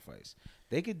sacrifice.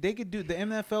 They could do, the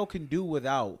NFL can do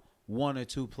without one or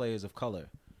two players of color,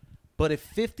 but if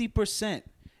 50%,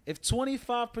 if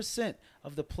 25%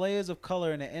 of the players of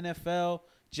color in the NFL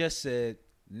just said,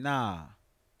 "Nah,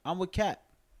 I'm with Cap,"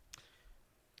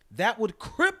 that would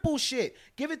cripple shit.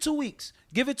 Give it 2 weeks.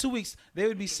 They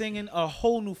would be singing a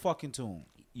whole new fucking tune.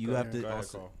 You Go have ahead, to go ahead,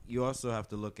 also, Carl. you also have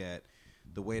to look at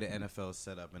the way the NFL is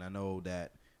set up, and I know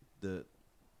that the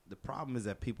problem is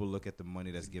that people look at the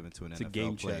money that's given to an It's a NFL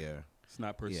game check. player. It's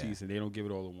not per Yeah. season. They don't give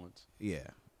it all at once. Yeah.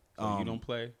 So you don't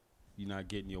play, you're not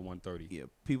getting your 130. Yeah,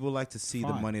 people like to see the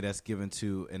Fine. money that's given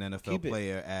to an NFL Keep it.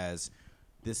 player as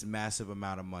this massive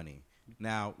amount of money.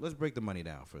 Now, let's break the money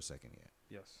down for a second here.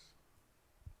 Yes.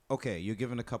 Okay, you're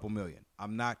given a couple million.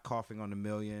 I'm not coughing on a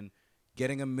million.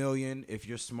 Getting $1 million, if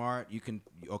you're smart,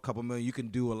 or a couple million, you can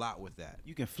do a lot with that.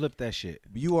 You can flip that shit.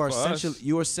 You are For us-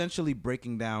 essentially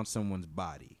breaking down someone's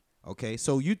body. Okay,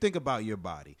 so you think about your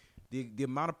body. The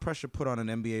amount of pressure put on an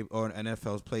NBA or an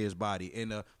NFL player's body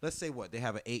in a, let's say what, they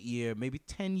have an 8-year, maybe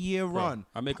 10-year run.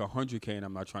 I make $100K and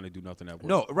I'm not trying to do nothing at work.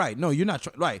 No, right? No, you're not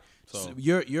right. So- So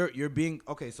you're being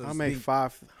okay. So I it's make being,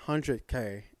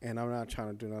 500K, and I'm not trying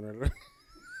to do none of that.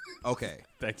 okay.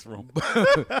 Thanks, Rome.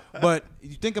 But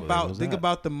you think was that?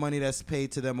 about the money that's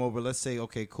paid to them over. Let's say,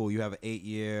 okay, cool. You have an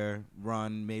 8-year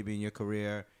run, maybe in your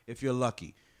career, if you're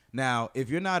lucky. Now, if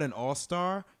you're not an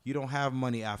all-star, you don't have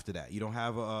money after that. You don't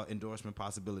have endorsement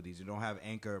possibilities. You don't have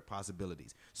anchor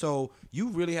possibilities. So you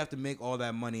really have to make all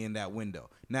that money in that window.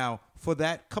 Now, for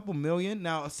that couple million,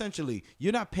 now essentially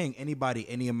you're not paying anybody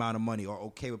any amount of money, or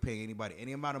okay with paying anybody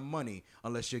any amount of money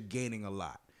unless you're gaining a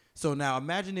lot. So now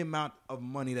imagine the amount of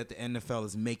money that the NFL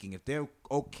is making if they're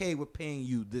okay with paying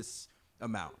you this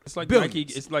amount. It's like Billions.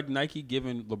 Nike. It's like Nike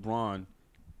giving LeBron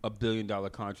 $1 billion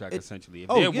contract essentially. If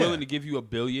oh, they're yeah. willing to give you $1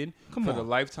 billion Come for on. the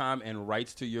lifetime and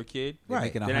rights to your kid, Right.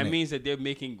 Making then that 100. means that they're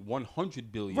making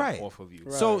 $100 billion Right. off of you.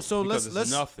 Right. So Because let's it's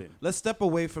nothing. let's step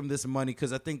away from this money,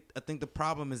 because I think the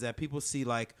problem is that people see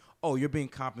like, oh, you're being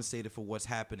compensated for what's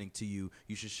happening to you.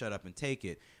 You should shut up and take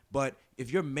it. But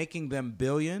if you're making them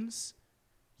billions,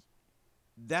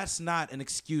 that's not an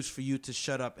excuse for you to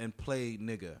shut up and play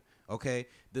nigga. Okay,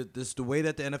 the way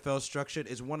that the NFL is structured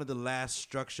is one of the last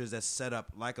structures that's set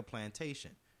up like a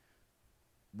plantation.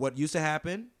 What used to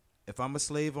happen, if I'm a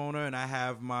slave owner and I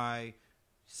have my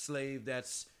slave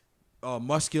that's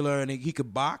muscular and he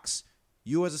could box,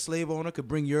 you as a slave owner could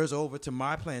bring yours over to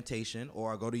my plantation,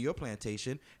 or I go to your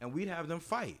plantation, and we'd have them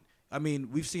fight. I mean,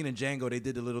 we've seen in Django, they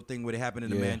did the little thing where it happened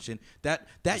in the Yeah. mansion. That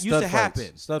used Stud to fights.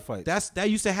 happen. Stud fights. That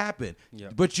used to happen. Yeah.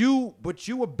 But you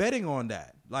were betting on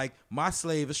that. Like, my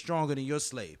slave is stronger than your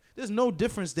slave. There's no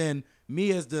difference than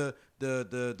me as the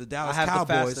Dallas I have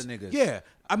the Cowboys. faster niggas. Yeah.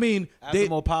 I mean, I have the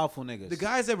more powerful niggas. the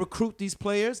guys that recruit these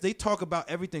players, they talk about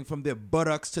everything from their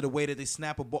buttocks to the way that they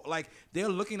snap a ball. Like, they're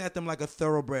looking at them like a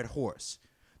thoroughbred horse.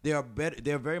 They're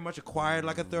very much acquired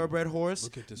like a thoroughbred horse.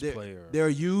 Look at this They're- player. They're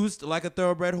used like a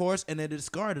thoroughbred horse, and they're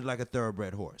discarded like a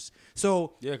thoroughbred horse.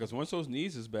 So Yeah, because once those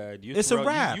knees is bad, you're It's a Terrell,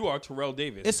 wrap. You are Terrell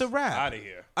Davis. it's a wrap. Out of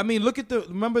here. I mean, look at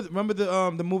remember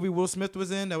the movie Will Smith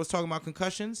was in that was talking about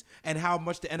concussions and how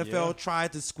much the NFL Yeah.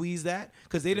 tried to squeeze that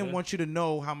because they didn't Yeah. want you to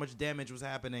know how much damage was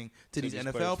happening to these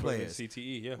NFL players.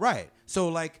 CTE, yeah. Right. So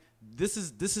like this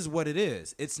is what it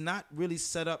is. It's not really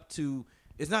set up to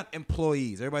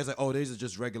employees. Everybody's like, oh, these are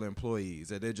just regular employees.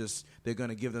 That they're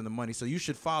gonna give them the money. So you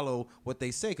should follow what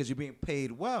they say because you're being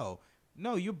paid well.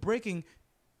 No, you're breaking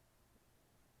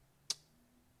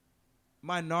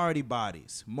minority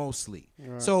bodies mostly.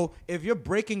 Right. So if you're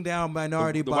breaking down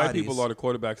minority the bodies, white people are the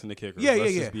quarterbacks and the kickers. Yeah,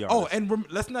 let's yeah, just be yeah. honest. Oh, and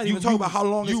let's not even talk about how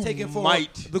long it's taking for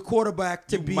the quarterback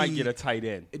to be. You might get a tight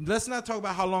end. Let's not talk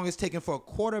about how long it's taking for a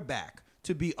quarterback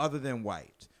to be other than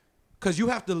white, because you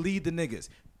have to lead the niggas.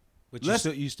 But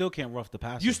you still can't rough the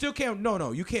passer. You still can't.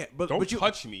 No, you can't. But don't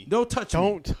touch me. Don't touch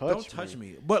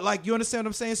me. But like, you understand what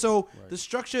I'm saying? So the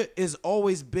structure has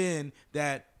always been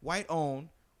that white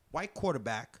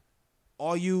quarterback.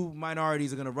 All you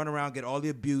minorities are gonna run around, get all the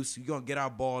abuse. You're gonna get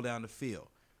our ball down the field.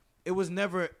 It was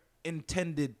never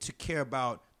intended to care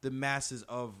about the masses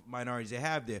of minorities they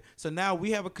have there. So now we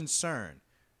have a concern.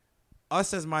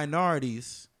 Us as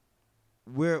minorities,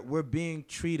 we're being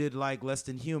treated like less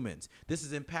than humans. This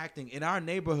is impacting in our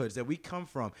neighborhoods that we come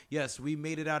from. Yes, we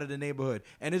made it out of the neighborhood,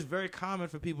 and it's very common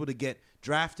for people to get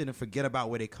drafted and forget about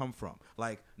where they come from.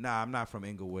 Like, nah, I'm not from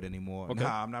Inglewood anymore. Okay.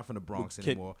 Nah, I'm not from the Bronx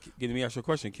anymore. Let me ask you a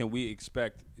question. Can we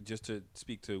expect, just to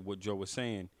speak to what Joe was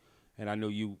saying, and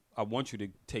I want you to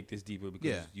take this deeper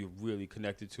because you're really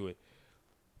connected to it.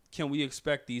 Can we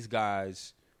expect these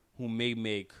guys who may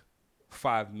make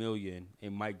 $5 million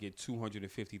and might get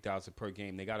 $250,000 per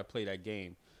game? They got to play that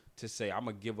game to say, I'm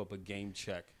gonna give up a game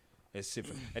check,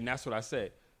 and that's what I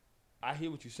said. I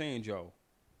hear what you're saying, Joe,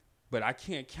 but I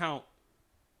can't count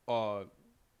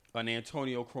an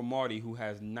Antonio Cromartie who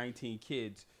has 19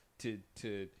 kids to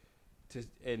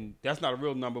and that's not a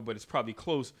real number, but it's probably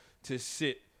close, to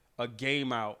sit a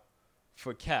game out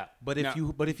for cap. But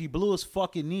if he blew his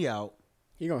fucking knee out,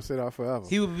 he gonna sit out forever.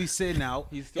 He would be sitting out.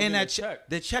 He's still and that check.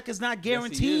 The check is not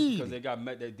guaranteed. Because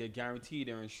they're guaranteed.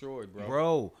 They're insured, bro.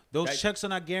 Bro, those checks are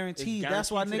not guaranteed.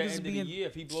 That's why niggas be.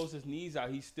 If he blows his knees out,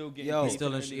 he's still getting. He's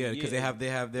still insured. Because they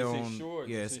have their own. Insured.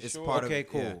 Yes, it's part of. Okay,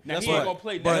 cool. Yeah. Now he ain't gonna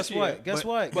play next year. Guess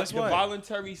what? But the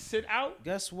voluntary sit out.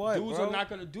 Guess what? Dudes are not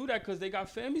gonna do that because they got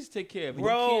families to take care of.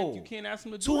 Bro, you can't ask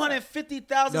them to do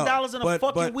 $250,000 in a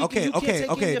fucking week.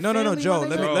 Okay. No, Joe.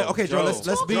 Joe.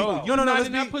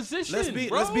 Let's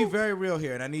be. Let's be very real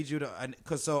here, and I need you to,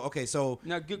 so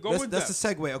now go with that's the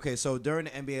segue. Okay, so during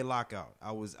the NBA lockout,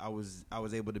 I was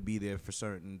able to be there for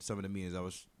some of the meetings. I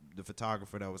was the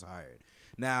photographer that was hired.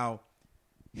 Now,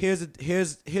 here's a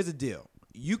deal.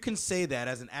 You can say that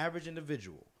as an average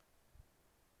individual,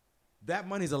 that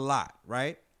money's a lot,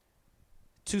 right?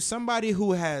 To somebody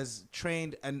who has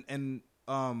trained and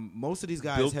most of these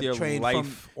guys have trained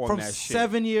from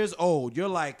 7 years old. You're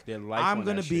like, I'm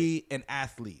gonna be an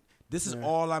athlete. This is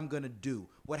all I'm going to do.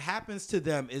 What happens to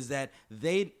them is that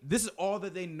this is all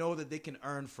that they know that they can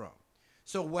earn from.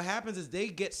 So what happens is they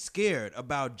get scared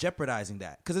about jeopardizing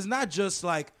that. Because it's not just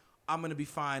like, I'm going to be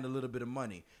fined a little bit of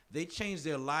money. They change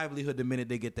their livelihood the minute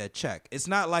they get that check. It's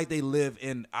not like they live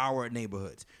in our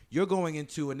neighborhoods. You're going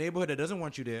into a neighborhood that doesn't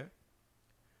want you there.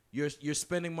 You're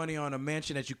spending money on a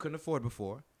mansion that you couldn't afford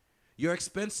before. Your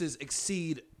expenses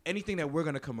exceed anything that we're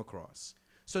going to come across.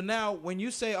 So now when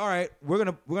you say, all right, we're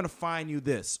gonna fine you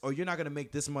this, or you're not gonna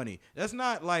make this money, that's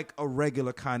not like a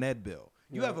regular Con Ed bill.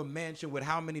 You have a mansion with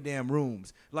how many damn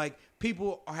rooms? Like,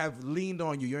 people have leaned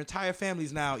on you. Your entire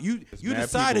family's now. You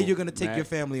decided you're gonna take your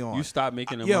family on. You stop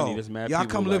making the money. There's mad y'all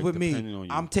people come live with me. On you.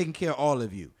 I'm taking care of all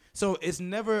of you. So it's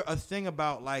never a thing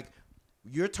about like,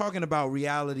 you're talking about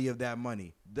reality of that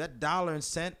money. That dollar and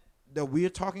cent that we're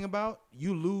talking about,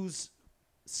 you lose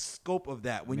scope of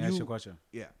that when Let me ask you a question.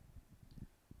 Yeah.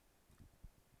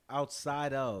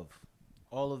 Outside of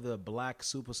all of the black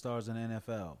superstars in the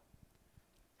NFL,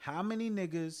 how many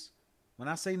niggas, when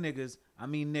I say niggas, I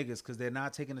mean niggas because they're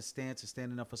not taking a stance and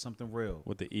standing up for something real.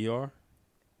 With the ER?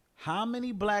 How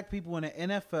many black people in the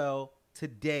NFL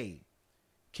today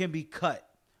can be cut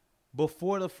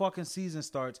before the fucking season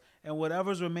starts and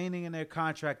whatever's remaining in their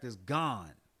contract is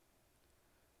gone?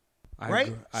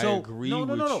 Right? I agree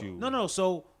with you. No.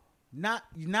 So not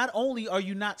only are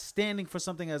you not standing for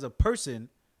something as a person,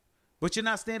 but you're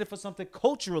not standing for something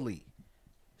culturally,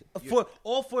 for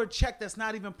a check that's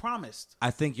not even promised. I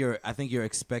think you're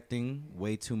expecting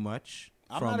way too much.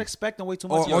 I'm not expecting way too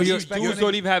much. Dudes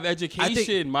don't even have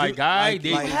education, my guy.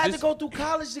 They had to go through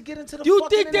college to get into the. You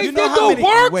think they did the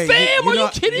work, fam? Are you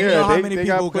kidding me? You know how many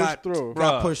people got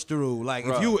pushed through? Like,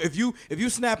 if you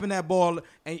snapping that ball,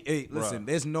 and hey, listen,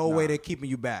 there's no way they're keeping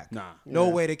you back. No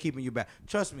way they're keeping you back.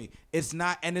 Trust me, it's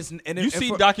not. And you see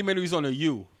documentaries on the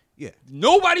U. Yeah.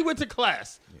 Nobody went to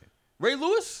class. Yeah. Ray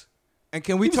Lewis? And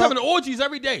can we talk having orgies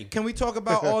every day? Can we talk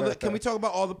about all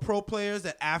the pro players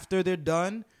that after they're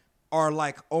done, are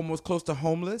like almost close to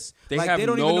homeless. They like have they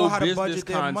don't no even know how to business budget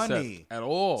their concept money at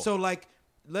all. So like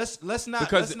let's not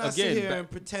Because, sit again, here and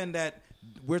pretend that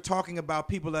we're talking about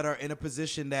people that are in a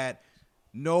position that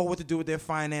know what to do with their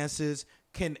finances,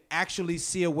 can actually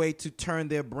see a way to turn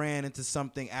their brand into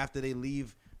something after they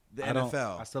leave the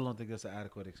NFL. I still don't think that's an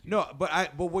adequate excuse. No,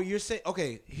 but what you're saying,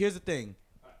 okay, here's the thing.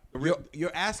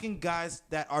 You're asking guys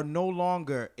that are no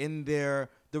longer in the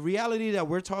reality that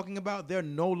we're talking about, they're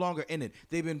no longer in it.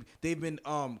 They've been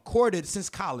courted since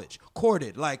college.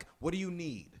 Courted. Like, what do you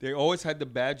need? They always had the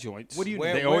bad joints. What do you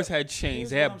They always had chains.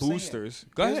 They had boosters.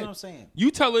 Go Here's ahead. what I'm saying.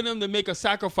 You telling them to make a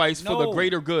sacrifice for the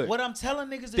greater good. What I'm telling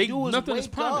niggas to They- do is nothing is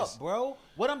wake promised. up, bro.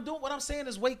 What I'm saying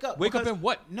is wake up. Wake up Because- and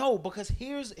what? No, because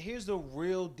here's the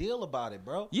real deal about it,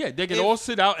 bro. Yeah, they can If- all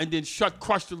sit out and then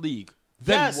crush the league.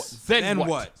 Then Yes. what? Then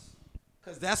what?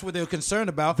 Because that's what they're concerned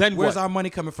about. Then where's what? our money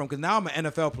coming from? Because now I'm an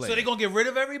NFL player. So they gonna get rid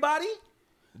of everybody?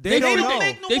 They don't don't know.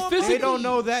 make no They more physically- They don't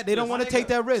know that. They don't want to take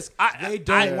that risk. They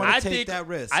don't want to take think, that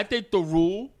risk. I think the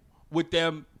rule with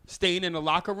them staying in the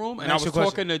locker room, and I was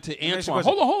talking to Antoine.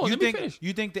 Hold on. Let me finish.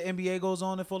 You think the NBA goes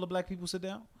on and full of black people sit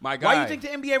down? My Why guy. you think the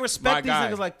NBA respect these My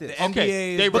guy. niggas like this? The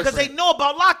NBA is Because they know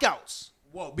about lockouts.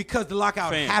 Well, because the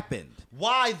lockout Fam. happened.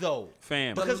 Why though?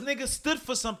 Fam. Because niggas stood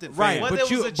for something. Right, Whether but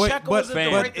it was a check or was it the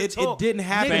fam. right to it talk. didn't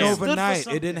happen Niggas stood for overnight. It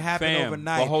something. didn't happen Fam,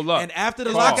 overnight. but hold up. And after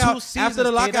the Carl. lockout, 2 seasons, after the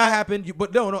kid, lockout I- happened,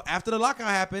 but no, after the lockout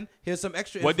happened, here's some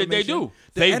extra What did they information. do?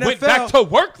 They went back to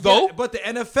work, though. Yeah, but the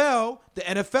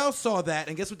NFL saw that,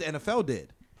 and guess what the NFL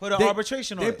did? Put an They-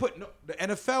 arbitration on they it. The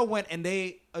NFL went and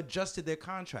they adjusted their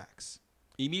contracts.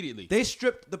 Immediately. They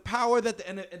stripped the power that the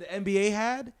NBA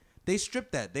had. They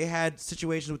stripped that. They had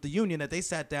situations with the union that they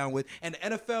sat down with, and the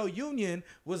NFL union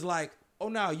was like, "Oh,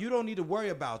 no, you don't need to worry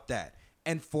about that,"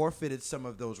 and forfeited some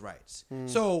of those rights.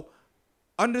 So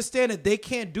understand that they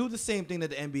can't do the same thing that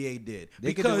the NBA did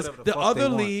They can do because whatever the the fuck other they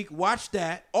want. league watched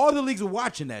that. All the leagues were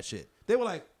watching that shit. They were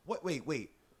like, "What? Wait.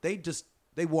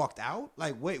 They walked out?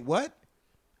 Like, wait, what?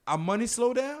 Our money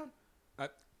slowed down?"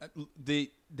 The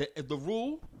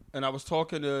rule, and I was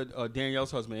talking to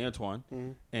Danielle's husband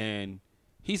Antoine, and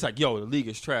he's like, "Yo, the league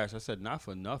is trash." I said, "Not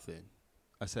for nothing."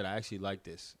 I said, "I actually like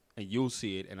this, and you'll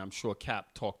see it." And I'm sure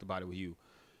Cap talked about it with you.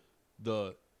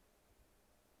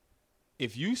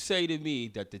 If you say to me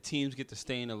that the teams get to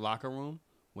stay in the locker room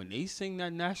when they sing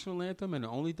that national anthem, and the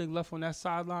only thing left on that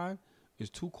sideline is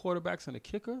 2 quarterbacks and a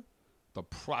kicker, the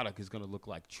product is going to look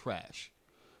like trash.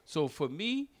 So for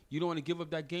me, you don't want to give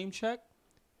up that game check.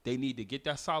 They need to get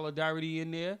that solidarity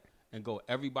in there and go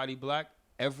everybody black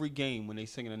every game when they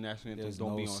sing the national anthem. There's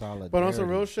Don't no be on. solidarity. But on some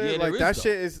real shit, Yeah, like there that is, though.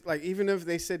 shit is like even if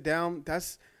they sit down,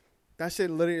 that shit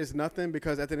literally is nothing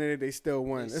because at the end of the day they still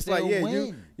win. They It's still like yeah,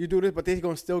 win. you do this, but they're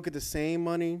gonna still get the same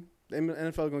money. The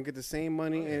NFL is gonna get the same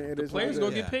money, and it The is players what it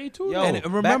going is. to get paid too. Yo, though. And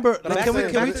remember, back- like, back can we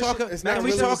to- can we back to talk? shit- it's Can not we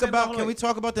really talk the about? same. Can we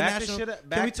talk about the Back to national? shit- Can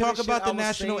back we to the talk shit about I the was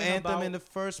national saying anthem about- in the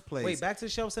first place? Wait, back to the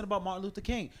show saying about Martin Luther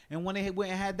King and when they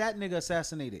went and had that nigga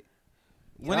assassinated.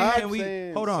 When I'm they had, Can we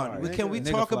saying- hold on? sorry, Can we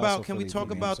nigga talk fly about? so Can we Philly talk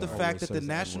to me, about I'm the sorry. fact Always that the says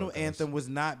that national word, anthem was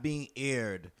not being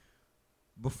aired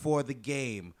before the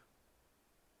game?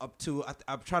 Up to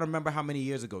I'm trying to remember how many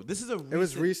years ago. This is a recent, It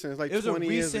was recent. It's like it was 20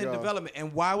 a years recent ago. development.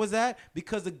 And why was that?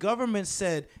 Because the government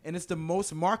said, and it's the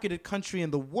most marketed country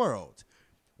in the world,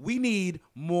 we need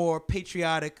more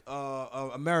patriotic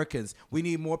Americans. We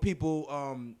need more people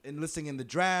enlisting in the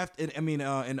draft. In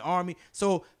the army.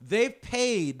 So they've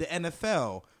paid the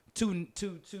NFL to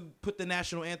put the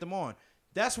national anthem on.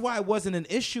 That's why it wasn't an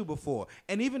issue before.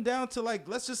 And even down to, like,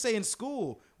 let's just say in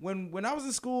school, when I was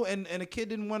in school and a kid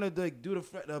didn't want to do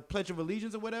the Pledge of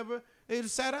Allegiance or whatever, they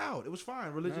just sat out. It was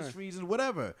fine. Religious reasons,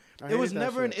 whatever. I It was hate that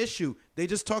never an shit. issue. They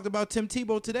just talked about Tim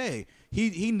Tebow today.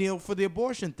 He kneeled for the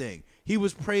abortion thing. He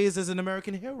was praised as an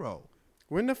American hero.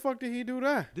 When the fuck did he do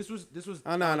that? This was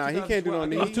Oh no, he can't do no 2012.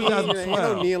 kneel. I think it was He ain't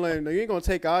 2012. no kneeling. You ain't gonna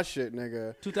take our shit,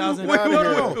 nigga. 2000. Get outta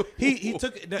No. here. He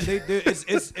took.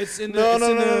 It's in the. No, it's no,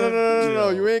 in no, the, no, no, no, no.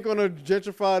 You ain't gonna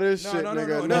gentrify this No, shit, no, no,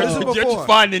 nigga. no. This is before.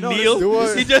 Gentrifying the No, kneel. Do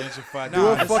a, He just- do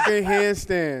Nah, a fucking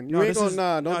handstand. You ain't this gonna is-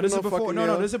 don't do this no is before. fucking No,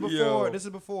 kneel. this is before. Yo. This is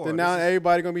before. Then This now is-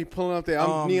 everybody gonna be pulling up there. I'm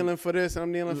Um, kneeling for this and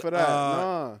I'm kneeling for that.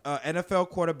 Nah. NFL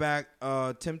quarterback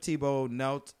Tim Tebow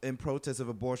knelt in protest of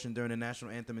abortion during the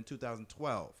national anthem in 2012.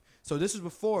 So this is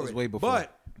before It was it. way before.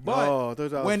 But Oh,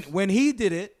 those are- when he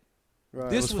did it, Right.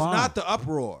 this was was fine. not the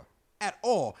uproar at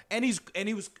all. And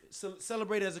he was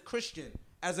celebrated as a Christian.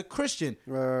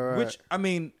 Right. Which I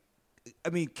mean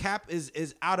Cap is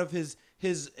out of his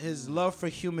love for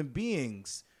human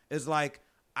beings is like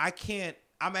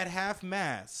I'm at half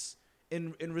mass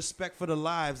in respect for the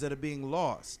lives that are being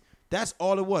lost. That's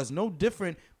all it was. No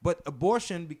different. But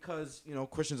abortion, because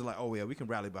Christians are like, oh yeah, we can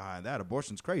rally behind that.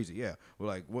 Abortion's crazy. Yeah, we're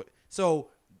like, what? So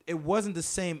it wasn't the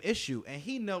same issue, and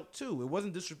he knelt too. It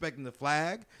wasn't disrespecting the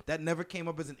flag. That never came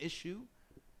up as an issue.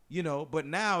 But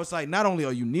now it's like, not only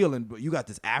are you kneeling, but you got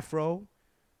this afro.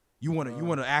 You want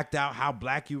to act out how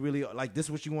black you really are. Like, this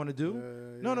is what you want to do?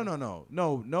 No,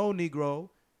 Negro.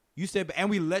 You said, and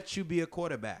we let you be a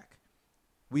quarterback.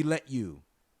 We let you.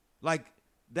 Like,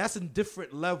 that's a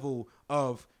different level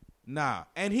of nah.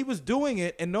 And he was doing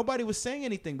it, and nobody was saying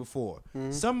anything before.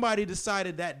 Mm-hmm. Somebody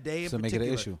decided that day in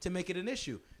particular to make it an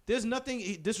issue. There's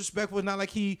nothing disrespectful. It's not like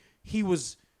he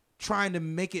was trying to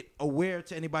make it aware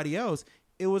to anybody else.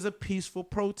 It was a peaceful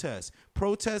protest.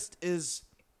 Protest is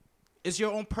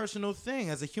your own personal thing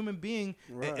as a human being,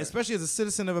 right, especially as a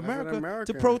citizen of America,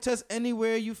 to protest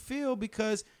anywhere you feel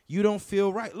because you don't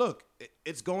feel right. Look,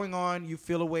 it's going on. You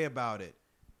feel a way about it.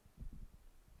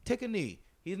 Take a knee.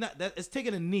 It's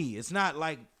taking a knee. It's not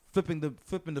like flipping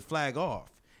the flag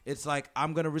off. It's like,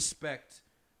 I'm gonna respect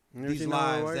these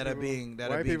lives that are being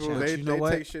people, they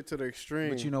take shit to the extreme.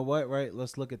 But you know what? Right?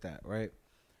 Let's look at that. Right.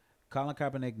 Colin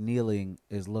Kaepernick kneeling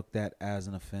is looked at as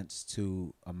an offense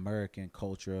to American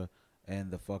culture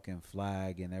and the fucking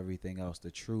flag and everything else,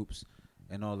 the troops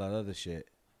and all that other shit.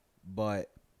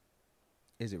 But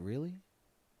is it really?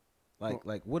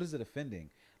 Like what is it offending?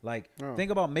 Like,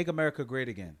 think about Make America Great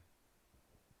Again.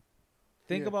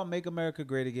 Think about Make America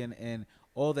Great Again and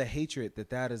all the hatred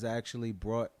that has actually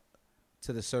brought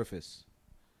to the surface.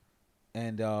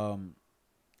 And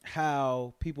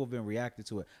how people have been reacting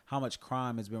to it, how much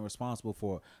crime has been responsible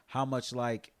for, how much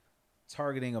like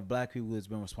targeting of black people has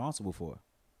been responsible for.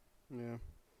 Yeah.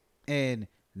 And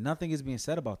nothing is being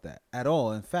said about that at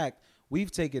all. In fact,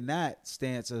 we've taken that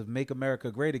stance of Make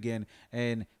America Great Again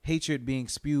and hatred being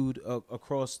spewed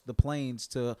across the plains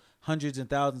to hundreds and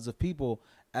thousands of people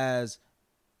as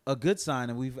a good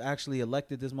sign, and we've actually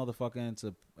elected this motherfucker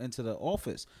into the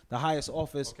office, the highest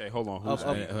office. Okay, hold on.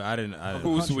 I didn't.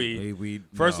 Who's we?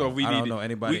 First off, we don't know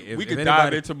anybody. We could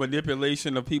dive into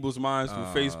manipulation of people's minds through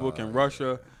Facebook and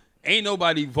Russia. Ain't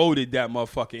nobody voted that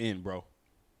motherfucker in, bro.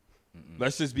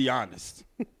 Let's just be honest.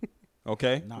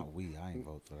 Okay? Not we. I ain't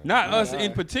vote for that. Not us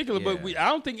in particular, but I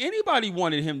don't think anybody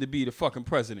wanted him to be the fucking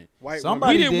president.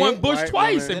 Somebody we didn't want Bush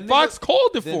twice, and Fox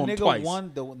called it for him twice.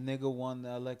 The nigga won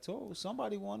the electoral.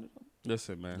 Somebody wanted him.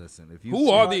 Listen, man. Who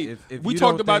are the? We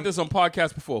talked about this on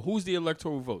podcasts before. Who's the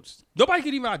electoral votes? Nobody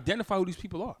can even identify who these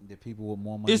people are. The people with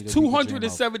more money. It's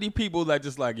 270 people that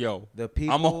just like, yo, I'm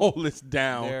gonna hold this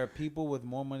down. There are people with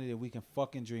more money than we can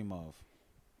fucking dream of.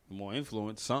 More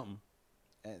influence, something.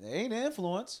 And they ain't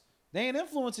influence. They ain't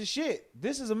influencing shit.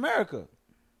 This is America.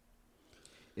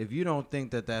 If you don't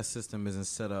think that system isn't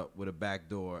set up with a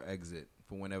backdoor exit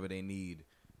for whenever they need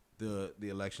the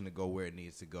election to go where it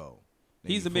needs to go,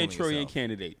 he's a Manchurian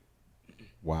candidate.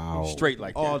 Wow. Straight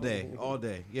like all that. All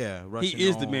day. Yeah. He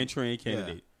is the Manchurian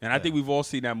candidate. Yeah. And I think we've all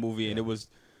seen that movie, and it was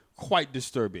quite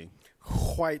disturbing.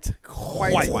 Quite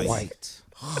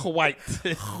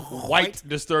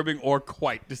disturbing or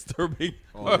quite disturbing.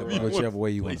 Whichever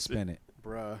way you want to spin it.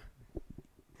 Bruh.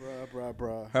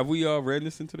 Have we ran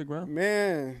this into the ground?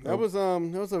 Man, that was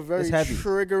a very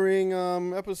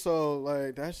triggering episode.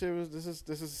 Like, that shit was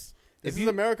this is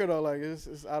America though. Like,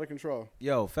 it's out of control.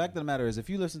 Yo, fact of the matter is, if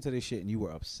you listen to this shit and you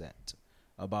were upset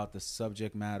about the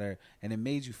subject matter and it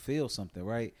made you feel something,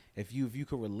 right? If you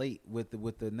could relate with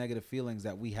the negative feelings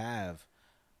that we have,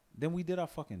 then we did our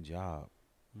fucking job.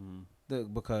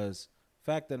 Because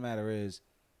fact of the matter is,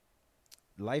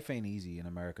 life ain't easy in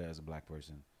America as a black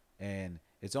person, and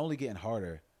it's only getting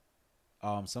harder.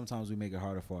 Sometimes we make it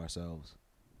harder for ourselves,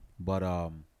 but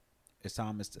it's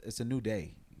time. It's a new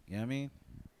day. You know what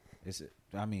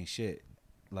I mean? Shit.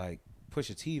 Like,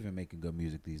 Pusha T even making good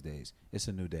music these days. It's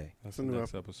a new day. That's a new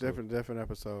episode. Different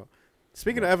episode.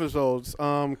 Speaking of episodes,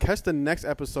 catch the next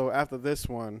episode after this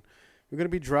one. We're gonna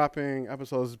be dropping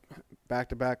episodes back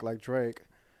to back like Drake.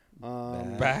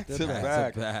 Back to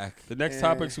back. The next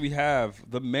topics we have,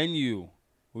 the menu.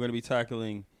 We're going to be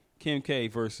tackling Kim K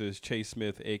versus Chase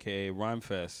Smith, a.k.a.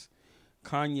 Rhymefest,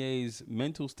 Kanye's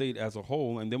mental state as a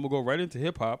whole, and then we'll go right into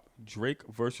hip-hop, Drake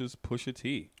versus Pusha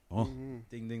T. Oh.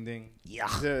 Ding, ding, ding. Yeah.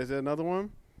 Is there another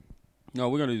one? No,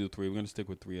 we're going to do 3. We're going to stick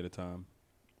with 3 at a time.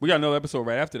 We got another episode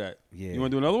right after that. Yeah. You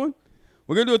want to do another one?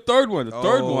 We're going to do a third one. The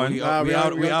third one. We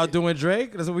out doing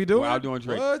Drake? That's what we doing? We're out doing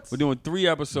Drake. What? We're doing 3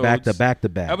 episodes. Back to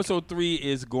back. Episode 3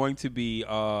 is going to be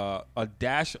a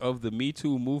dash of the Me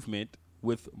Too movement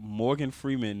with Morgan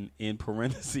Freeman in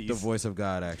parentheses. The voice of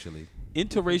God, actually.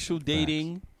 Interracial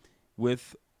dating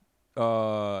with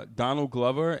Donald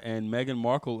Glover and Meghan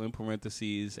Markle in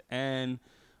parentheses. And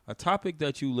A topic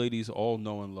that you ladies all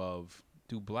know and love.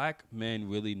 Do black men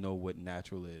really know what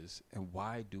natural is? And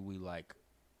why do we like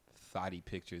thotty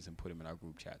pictures and put them in our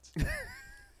group chats? Bing,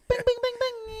 bing, bing,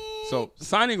 bing. So,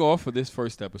 signing off for this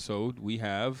first episode, we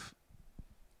have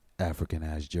African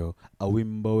Ass Joe, a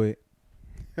wimbo it.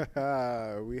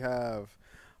 We have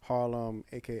Harlem,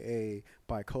 a.k.a.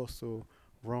 Bicoastal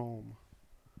Rome.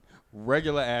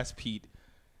 Regular Ass Pete,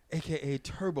 a.k.a.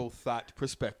 Turbo Thought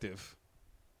Perspective.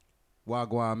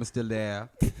 Wagwan, Mr. Lair.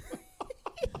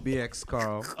 BX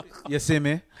Carl. You see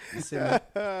me? We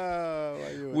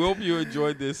hope you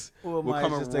enjoyed this. We're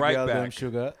coming right back.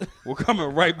 Sugar. We're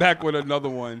coming right back with another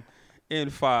one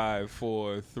in 5,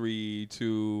 4, 3,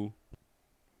 2.